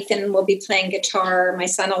son Ethan will be playing guitar. My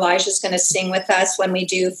son Elijah's going to sing with us when we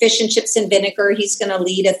do Fish and Chips and Vinegar. He's going to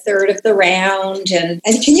lead a third of the round. And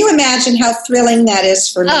can you imagine how thrilling that is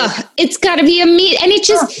for me? It's got to be and it's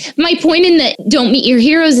just, my point in the Don't Meet Your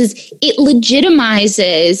Heroes is it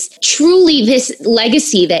legitimizes truly this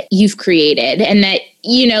legacy that you've created, and that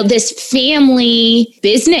this family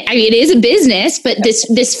business. I mean, it is a business, but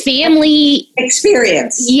this family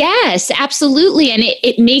experience. Yes, absolutely. And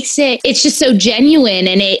it makes it's just so genuine,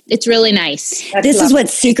 and it's really nice. This is what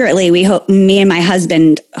secretly we hope, me and my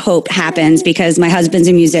husband hope happens, because my husband's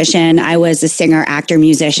a musician. I was a singer, actor,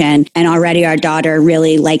 musician, and already our daughter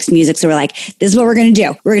really likes music. So we're like, this is what we're going to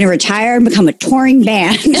do. We're going to retire and become a touring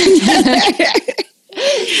band.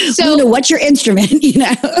 So what's your instrument?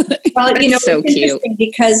 Well, it's so cute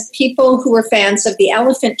because people who were fans of the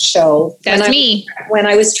Elephant Show, that's me. When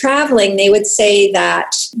I was traveling, they would say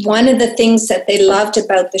that one of the things that they loved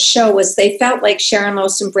about the show was they felt like Sharon,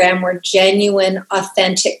 Lois, and Bram were genuine,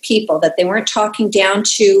 authentic people, that they weren't talking down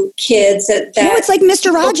to kids. It's like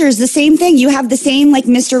Mr. Rogers, the same thing. You have the same like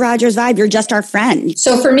Mr. Rogers vibe. You're just our friend.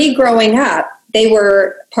 So for me growing up, they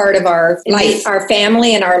were part of our Life. our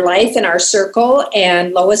family and our life and our circle.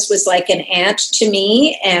 And Lois was like an aunt to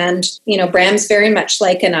me. And, Bram's very much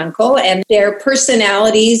like an uncle. And their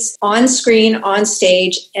personalities on screen, on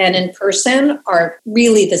stage, and in person are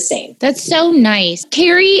really the same. That's so nice.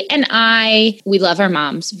 Carrie and we love our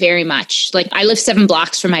moms very much. Like, I live 7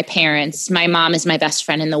 blocks from my parents. My mom is my best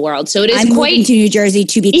friend in the world. So it is I'm moving to New Jersey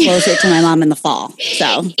to be closer to my mom in the fall.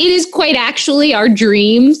 So it is quite actually our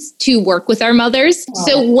dreams to work with our mothers.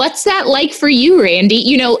 So what's that like for you,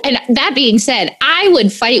 Randy? And that being said, I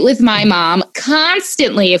would fight with my mom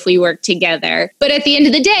constantly if we worked together. But at the end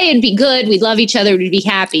of the day, it'd be good. We'd love each other. We'd be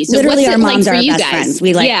happy. So literally, what's our moms like are for our you best guys? friends.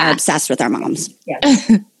 We are obsessed with our moms.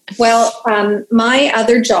 Yes. Well, my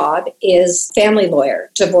other job is family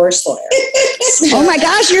lawyer, divorce lawyer. Oh my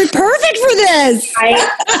gosh, you're perfect for this.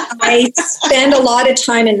 I spend a lot of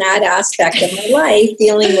time in that aspect of my life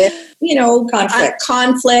dealing with,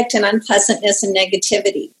 conflict and unpleasantness and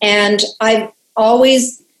negativity. And I've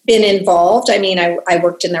always been involved. I mean, I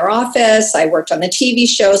worked in their office. I worked on the TV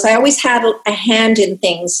shows. I always had a hand in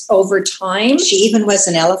things over time. She even was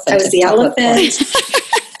an elephant. I was the elephant.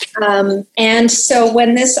 And so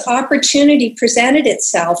when this opportunity presented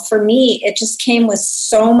itself for me, it just came with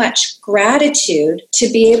so much gratitude to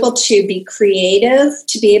be able to be creative,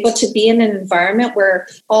 to be able to be in an environment where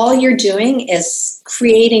all you're doing is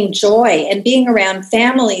creating joy and being around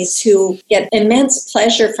families who get immense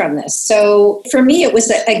pleasure from this. So for me, it was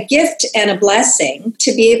a gift and a blessing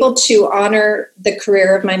to be able to honor the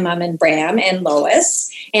career of my mom and Bram and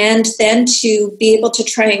Lois, and then to be able to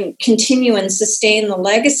try and continue and sustain the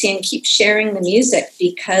legacy and keep sharing the music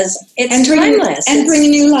because it's timeless. And bring a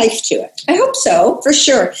new life to it. I hope so. For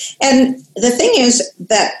sure. And the thing is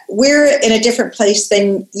that we're in a different place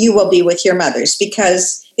than you will be with your mothers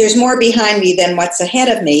because there's more behind me than what's ahead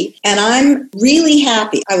of me. And I'm really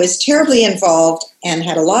happy. I was terribly involved and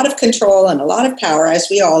had a lot of control and a lot of power, as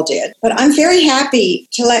we all did. But I'm very happy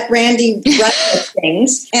to let Randy run with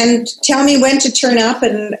things and tell me when to turn up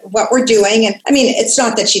and what we're doing. And I mean, it's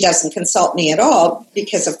not that she doesn't consult me at all,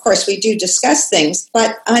 because of course we do discuss things,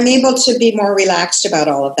 but I'm able to be more relaxed about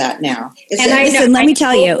all of that now. Let me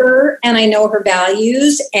tell you. And I know her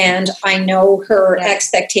values and I know her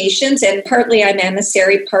expectations. And partly I'm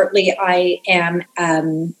emissary, partly I am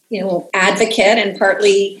advocate, and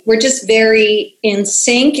partly we're just very in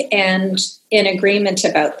sync and in agreement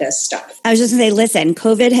about this stuff. I was just going to say, listen,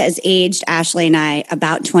 COVID has aged Ashley and I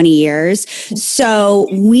about 20 years. So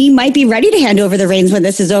we might be ready to hand over the reins when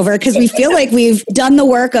this is over because we feel like we've done the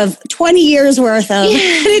work of 20 years worth of, and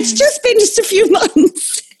it's just been just a few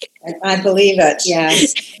months. I believe it.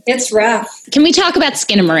 Yes. It's rough. Can we talk about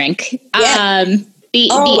Skinamarink? Yeah.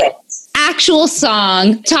 The actual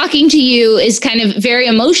song, Talking to You, is kind of very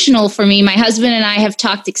emotional for me. My husband and I have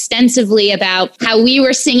talked extensively about how we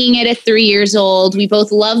were singing it at 3 years old. We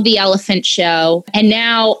both love the Elephant Show. And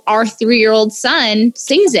now our 3-year-old son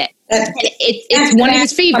sings it. It's one of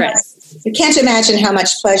his favorites. You can't imagine how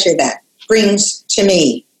much pleasure that brings to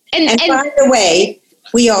me. And by the way,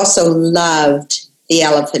 we also loved the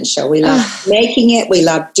Elephant Show. We loved making it. We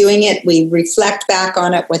loved doing it. We reflect back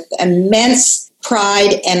on it with immense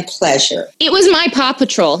pride and pleasure. It was my Paw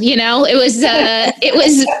Patrol, it was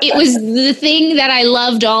the thing that I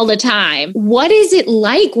loved all the time. What is it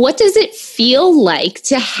like? What does it feel like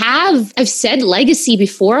to have, I've said legacy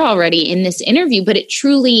before already in this interview, but it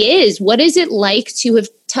truly is. What is it like to have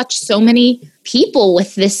touched so many people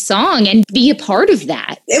with this song and be a part of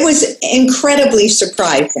that? It was incredibly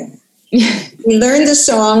surprising. We learned the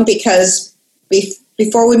song because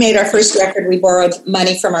before we made our first record, we borrowed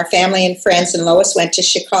money from our family and friends, and Lois went to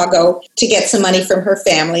Chicago to get some money from her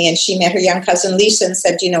family, and she met her young cousin Lisa and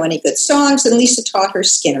said, do you know any good songs? And Lisa taught her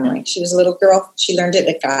Skinamarink. She was a little girl. She learned it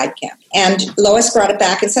at guide camp. And Lois brought it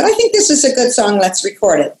back and said, I think this is a good song. Let's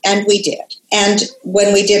record it. And we did. And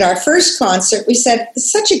when we did our first concert, we said,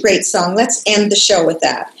 it's such a great song. Let's end the show with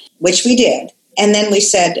that, which we did. And then we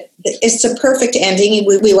said, it's a perfect ending.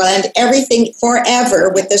 We will end everything forever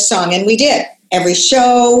with this song. And we did. Every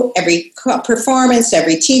show, every performance,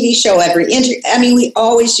 every TV show, every interview. I mean, we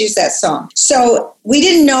always use that song. So we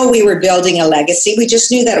didn't know we were building a legacy. We just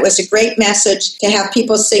knew that it was a great message to have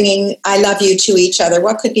people singing I love you to each other.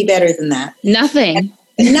 What could be better than that? Nothing.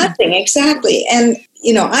 Nothing, exactly. And,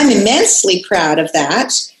 I'm immensely proud of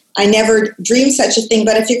that. I never dreamed such a thing.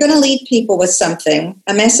 But if you're going to lead people with something,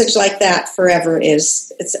 a message like that forever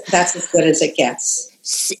that's as good as it gets.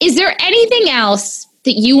 Is there anything else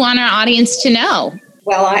that you want our audience to know?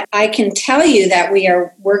 Well, I can tell you that we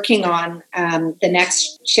are working on the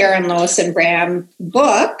next Sharon, Lois, and Bram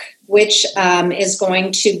book, which is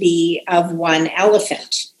going to be of one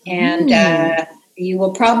elephant. And you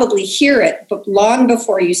will probably hear it but long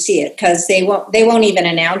before you see it, because they won't even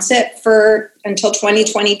announce it until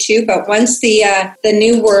 2022. But once the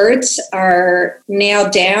new words are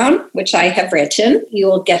nailed down, which I have written, you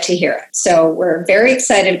will get to hear it. So we're very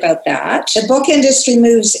excited about that. The book industry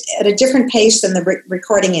moves at a different pace than the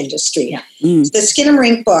recording industry. Yeah. The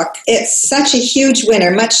Skinnamarink book, it's such a huge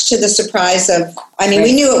winner, much to the surprise of,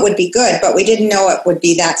 we knew it would be good, but we didn't know it would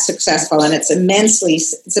be that successful. And it's a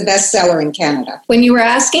bestseller in Canada. When you were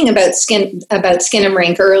asking about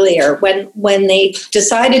Skinnamarink earlier, when they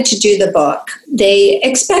decided to do the book, they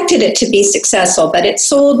expected it to be successful, but it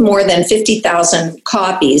sold more than 50,000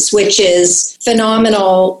 copies, which is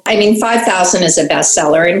phenomenal. 5,000 is a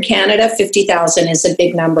bestseller in Canada. 50,000 is a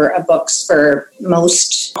big number of books for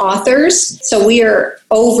most authors. So we are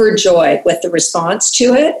overjoyed with the response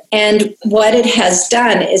to it. And what it has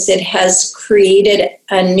done is it has created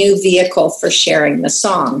a new vehicle for sharing the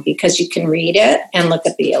song, because you can read it and look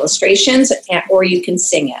at the illustrations, or you can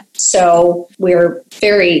sing it. So we're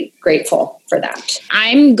very grateful for that.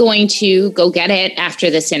 I'm going to go get it after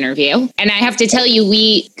this interview. And I have to tell you,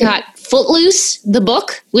 we got Footloose, the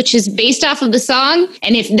book, which is based off of the song.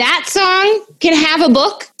 And if that song can have a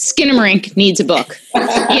book, Skinnamarink needs a book.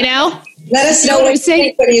 Let us know what you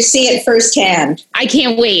think when you see it firsthand. I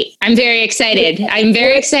can't wait. I'm very excited. I'm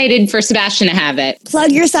very excited for Sebastian to have it.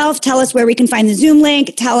 Plug yourself. Tell us where we can find the Zoom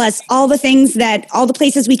link. Tell us all the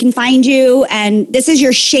places we can find you. And this is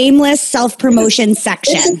your shameless self-promotion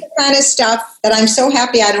section. This is the kind of stuff that I'm so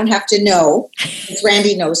happy I don't have to know, because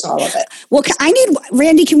Randy knows all of it. Well,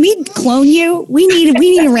 Randy, can we clone you? We need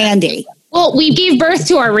Randy. Well, we gave birth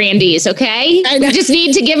to our Randys, okay? We just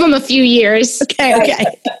need to give them a few years. Okay.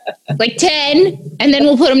 Like 10, and then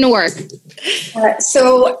we'll put them to work.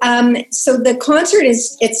 So the concert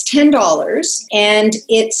it's $10, and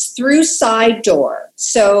it's through Side Door.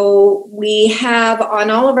 So we have on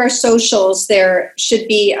all of our socials, there should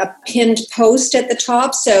be a pinned post at the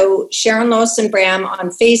top. So Sharon Lois and Bram on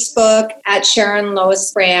Facebook, at Sharon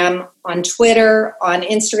Lois Bram on Twitter, on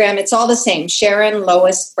Instagram. It's all the same, Sharon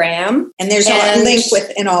Lois Bram. And there's a link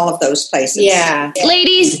in all of those places. Yeah.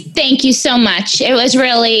 Ladies, thank you so much. It was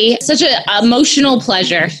really such an emotional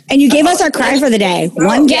pleasure. And you gave us our cry for the day.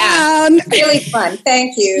 One down. Really fun.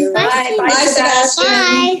 Thank you. Bye. Bye, Sebastian.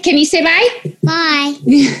 Bye. Can you say bye? Bye.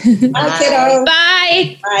 Bye, kiddo.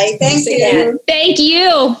 Bye. Bye. Thank you. Thank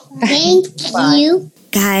you. Thank you.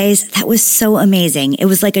 Guys, that was so amazing. It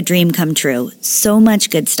was like a dream come true. So much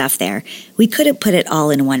good stuff there. We couldn't put it all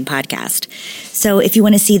in one podcast. So if you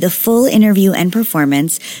want to see the full interview and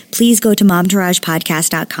performance, please go to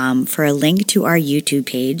momtouragepodcast.com for a link to our YouTube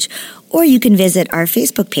page, or you can visit our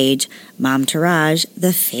Facebook page, Mom Tourage, the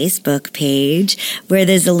Facebook page, where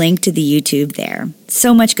there's a link to the YouTube there.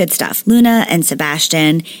 So much good stuff. Luna and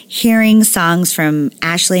Sebastian, hearing songs from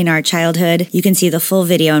Ashley and our childhood. You can see the full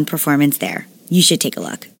video and performance there. You should take a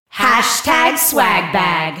look.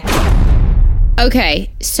 #swagbag. Okay,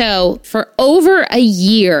 so for over a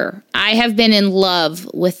year, I have been in love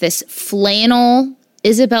with this flannel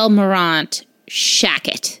Isabel Marant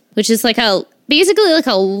shacket, which is basically like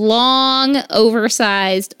a long,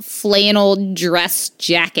 oversized flannel dress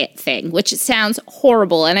jacket thing, which sounds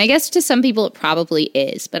horrible. And I guess to some people it probably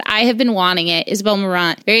is, but I have been wanting it. Isabel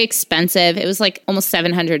Marant, very expensive. It was like almost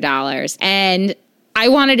 $700. And I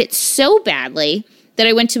wanted it so badly that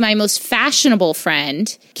I went to my most fashionable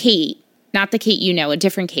friend, Kate, not the Kate you know, a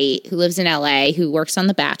different Kate who lives in LA, who works on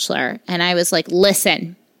The Bachelor. And I was like,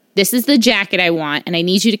 listen, this is the jacket I want, and I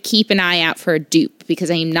need you to keep an eye out for a dupe, because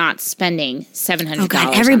I am not spending $700. Oh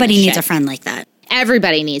God, everybody needs a friend like that.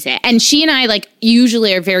 Everybody needs it. And she and I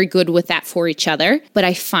usually are very good with that for each other. But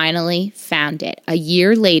I finally found it. A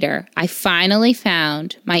year later, I finally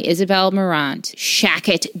found my Isabel Marant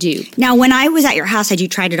shacket dupe. Now, when I was at your house, had you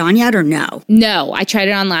tried it on yet or no? No, I tried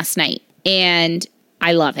it on last night. And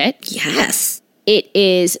I love it. Yes. It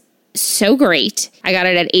is so great. I got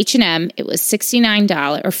it at H&M. It was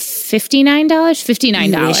 $69 or $59?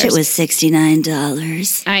 $59. I wish it was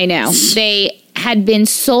 $69. I know. They had been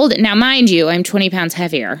sold. Now, mind you, I'm 20 pounds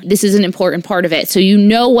heavier. This is an important part of it. So you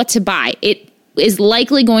know what to buy. It is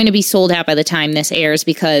likely going to be sold out by the time this airs,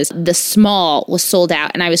 because the small was sold out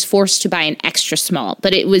and I was forced to buy an extra small.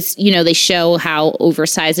 But it was, they show how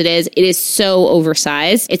oversized it is. It is so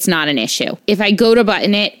oversized. It's not an issue. If I go to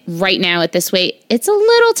button it right now at this weight, it's a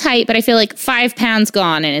little tight, but I feel like 5 pounds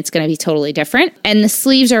gone and it's going to be totally different. And the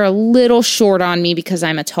sleeves are a little short on me because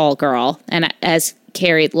I'm a tall girl. And as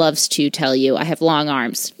Carrie loves to tell you, I have long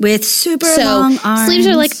arms. With super long arms. Sleeves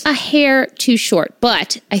are like a hair too short,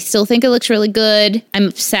 but I still think it looks really good. I'm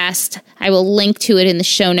obsessed. I will link to it in the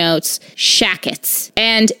show notes. Shackets.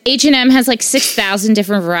 And H&M has like 6,000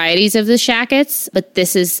 different varieties of the shackets, but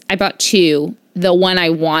I bought 2. The one I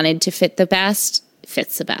wanted to fit the best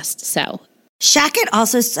fits the best, so. Shacket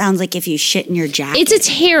also sounds like if you shit in your jacket. It's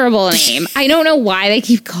a terrible name. I don't know why they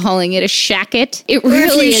keep calling it a shacket. It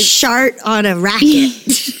really is. Shart on a racket.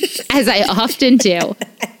 As I often do.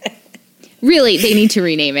 Really, they need to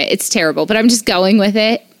rename it. It's terrible, but I'm just going with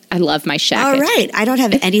it. I love my shacket. All right. I don't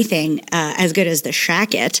have anything as good as the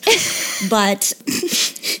shacket. But,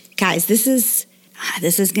 guys, this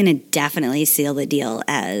is going to definitely seal the deal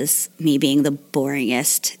as me being the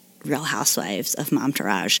boringest Real Housewives of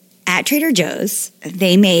Momtourage. At Trader Joe's,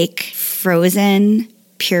 they make frozen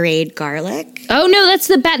pureed garlic. Oh, no, that's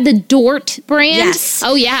the Dort brand? Yes.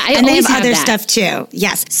 Oh, yeah. And they have other stuff, too.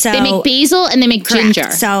 Yes. So they make basil and they make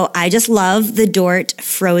ginger. So I just love the Dort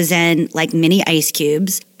frozen, like, mini ice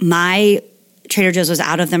cubes. My Trader Joe's was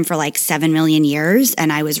out of them for like 7 million years,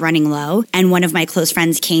 and I was running low. And one of my close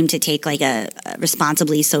friends came to take like a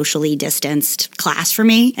responsibly socially distanced class for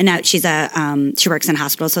me. And now she works in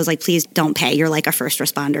hospital. So I was like, please don't pay. You're like a first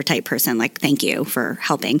responder type person. Like, thank you for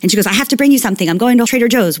helping. And she goes, I have to bring you something. I'm going to Trader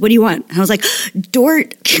Joe's. What do you want? And I was like,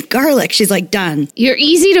 Dort garlic. She's like, done. You're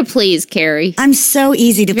easy to please, Carrie. I'm so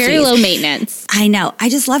easy to please. Very low maintenance. I know. I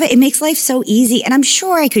just love it. It makes life so easy. And I'm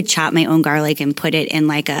sure I could chop my own garlic and put it in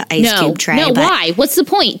like a ice cube tray. No, why? What's the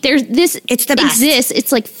point? It's the best. Exists.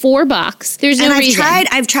 It's like $4. There's no reason.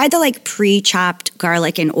 I've tried the like pre-chopped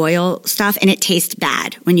garlic and oil stuff, and it tastes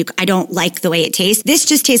bad. I don't like the way it tastes. This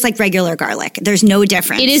just tastes like regular garlic. There's no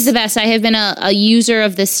difference. It is the best. I have been a user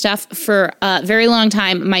of this stuff for a very long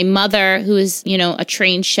time. My mother, who is, a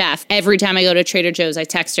trained chef, every time I go to Trader Joe's, I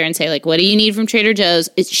text her and say, like, what do you need from Trader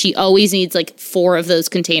Joe's? She always needs like 4 of those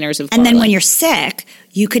containers of garlic. And then when you're sick,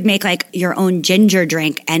 you could make like your own ginger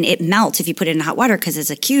drink, and it melts if you put it in hot water because it's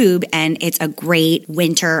a cube, and it's a great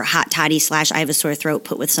winter hot toddy / I have a sore throat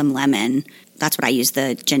put with some lemon. That's what I use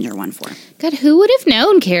the ginger one for. God, who would have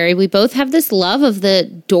known, Carrie? We both have this love of the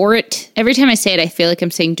Dort. Every time I say it, I feel like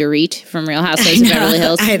I'm saying Dorit from Real Housewives of Beverly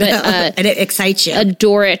Hills. I know. And it excites you. A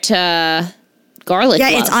Dort garlic Yeah,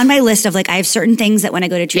 love. it's on my list of like, I have certain things that when I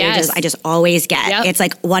go to Trader Joe's, I just always get. Yep. It's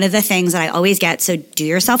like one of the things that I always get. So do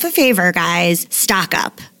yourself a favor, guys. Stock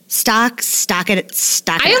up. Stock it.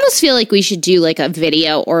 I almost feel like we should do like a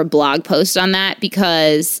video or a blog post on that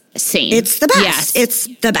because same. It's the best. Yes. It's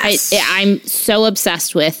the best. I'm so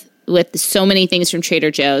obsessed with so many things from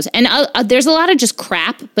Trader Joe's. And there's a lot of just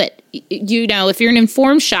crap, but if you're an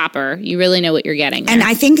informed shopper, you really know what you're getting there. And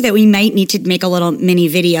I think that we might need to make a little mini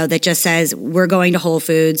video that just says, we're going to Whole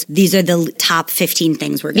Foods. These are the top 15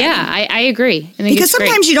 things we're getting. Yeah, I agree. I think because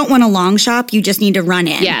sometimes you don't want a long shop. You just need to run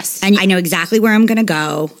in. Yes. And I know exactly where I'm going to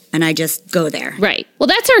go, and I just go there. Right. Well,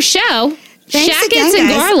 that's our show. Thanks Shackets again, and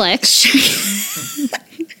garlic.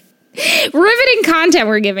 Riveting content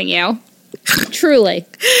we're giving you. Truly.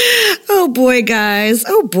 Oh boy, guys.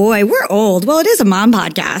 Oh boy, we're old. Well, it is a mom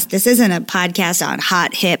podcast. This isn't a podcast on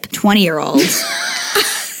hot, hip 20-year-olds.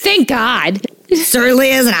 Thank God. Certainly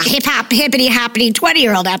isn't a hip-hop, hippity-hoppity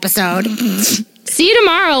 20-year-old episode. See you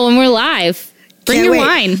tomorrow when we're live. Bring your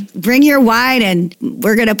wine. Bring your wine, and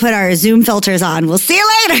we're going to put our Zoom filters on. We'll see you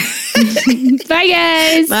later. Bye,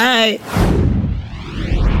 guys. Bye.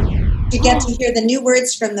 You get to hear the new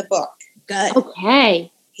words from the book. Good.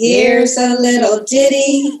 Okay. Here's a little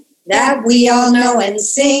ditty that we all know and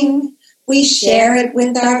sing. We share it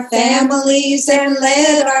with our families and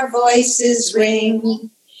let our voices ring.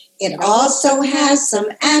 It also has some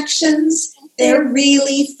actions. They're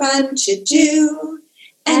really fun to do.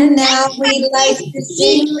 And now we'd like to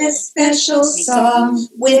sing this special song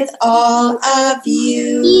with all of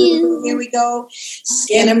you. Here we go.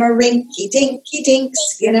 Skinnamarink-a-dinky-dink,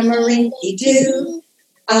 skinnamarink-a-doo.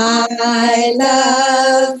 I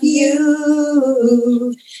love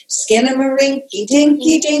you.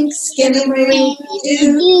 Skinnamarink-a-dinky-dink,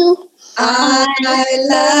 skinnamarink-a-doo. I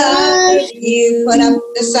love you. Put up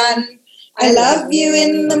the sun. I love you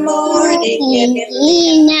in the morning and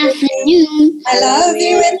in the afternoon. I love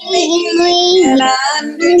you in the evening and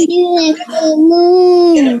underneath the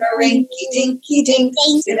moon. Skinnamarink-a-dinky-dink,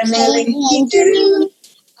 skinnamarink-a-doo.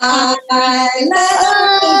 I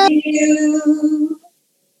love you.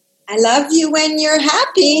 I love you when you're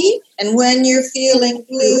happy and when you're feeling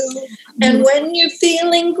blue. And when you're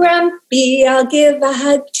feeling grumpy, I'll give a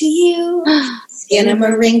hug to you.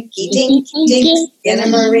 Skinnamarink-a-dinky-dink,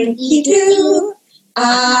 skinnamarink-a-doo.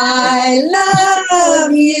 I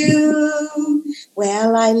love you.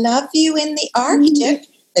 Well, I love you in the Arctic,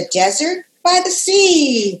 the desert, by the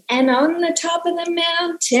sea. And on the top of the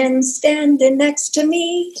mountain, standing next to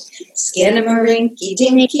me, skinnamarink-y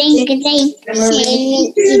dinky dink,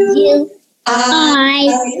 skinnamarink-y-doo. I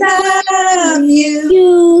love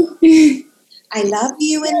you. I love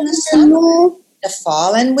you in the summer, the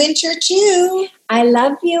fall and winter too. I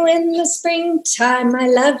love you in the springtime. I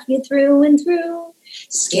love you through and through.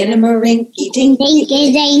 Skinnamarink-y dinky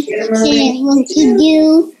dink,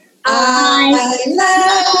 skinnamarink-y-doo. I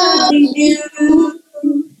love you.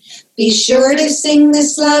 Be sure to sing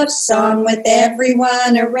this love song with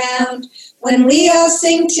everyone around. When we all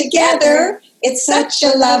sing together, it's such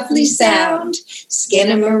a lovely sound.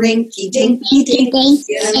 Skinnamarink-y dinky dink,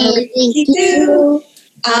 skinnamarink-y-doo.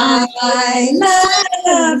 I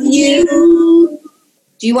love you.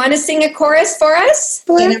 Do you want to sing a chorus for us?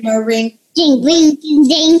 Skinnamarink. Dink, winky,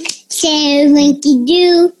 dink,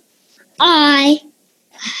 skinnamarink-y-doo. I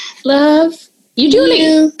Love. You're doing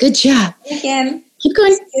it. Good job. Again. keep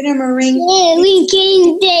going. Skinnamarink.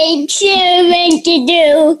 Winky, dink,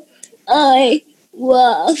 skinnamarink-y-doo. I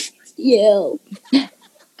love you.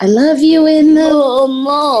 I love you in the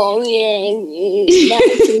morning.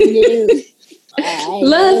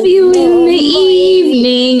 love you in the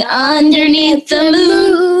evening underneath the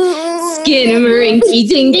moon. Skinnamarink-y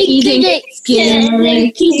dinky dink,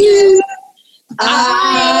 skinnamarink-y-doo.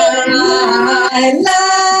 I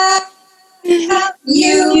love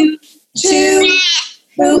you too.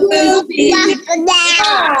 Boo boo bee.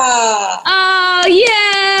 Oh,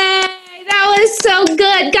 yay! That was so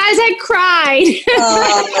good. Guys, I cried.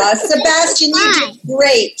 Sebastian, you did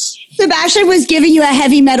great. Sebastian was giving you a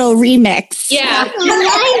heavy metal remix. Yeah.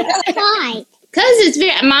 Why? Because it's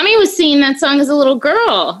very, Mommy was singing that song as a little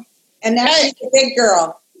girl. And now she's a big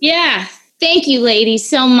girl. Yeah. Thank you, ladies,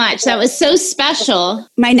 so much. That was so special.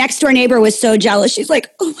 My next door neighbor was so jealous. She's like,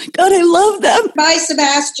 oh my God, I love them. Bye,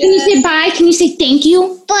 Sebastian. Can you say bye? Can you say thank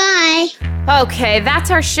you? Bye. Okay, that's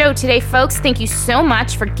our show today, folks. Thank you so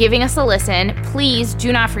much for giving us a listen. Please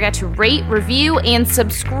do not forget to rate, review, and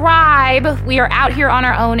subscribe. We are out here on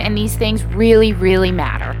our own, and these things really, really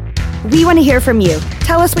matter. We want to hear from you.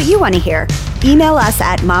 Tell us what you want to hear. Email us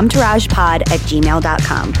at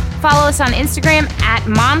momtouragepod@gmail.com. Follow us on Instagram at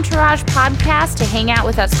MomTouragePodcast to hang out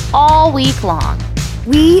with us all week long.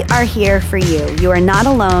 We are here for you. You are not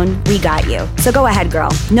alone. We got you. So go ahead,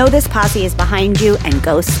 girl. Know this posse is behind you and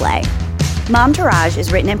go slay. Mom Tourage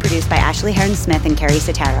is written and produced by Ashley Hearn-Smith and Carrie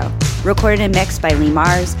Sotero. Recorded and mixed by Lee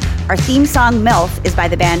Mars. Our theme song, MILF, is by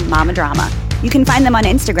the band Mama Drama. You can find them on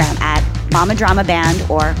Instagram at Mama Drama Band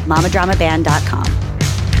or mamadramaband.com.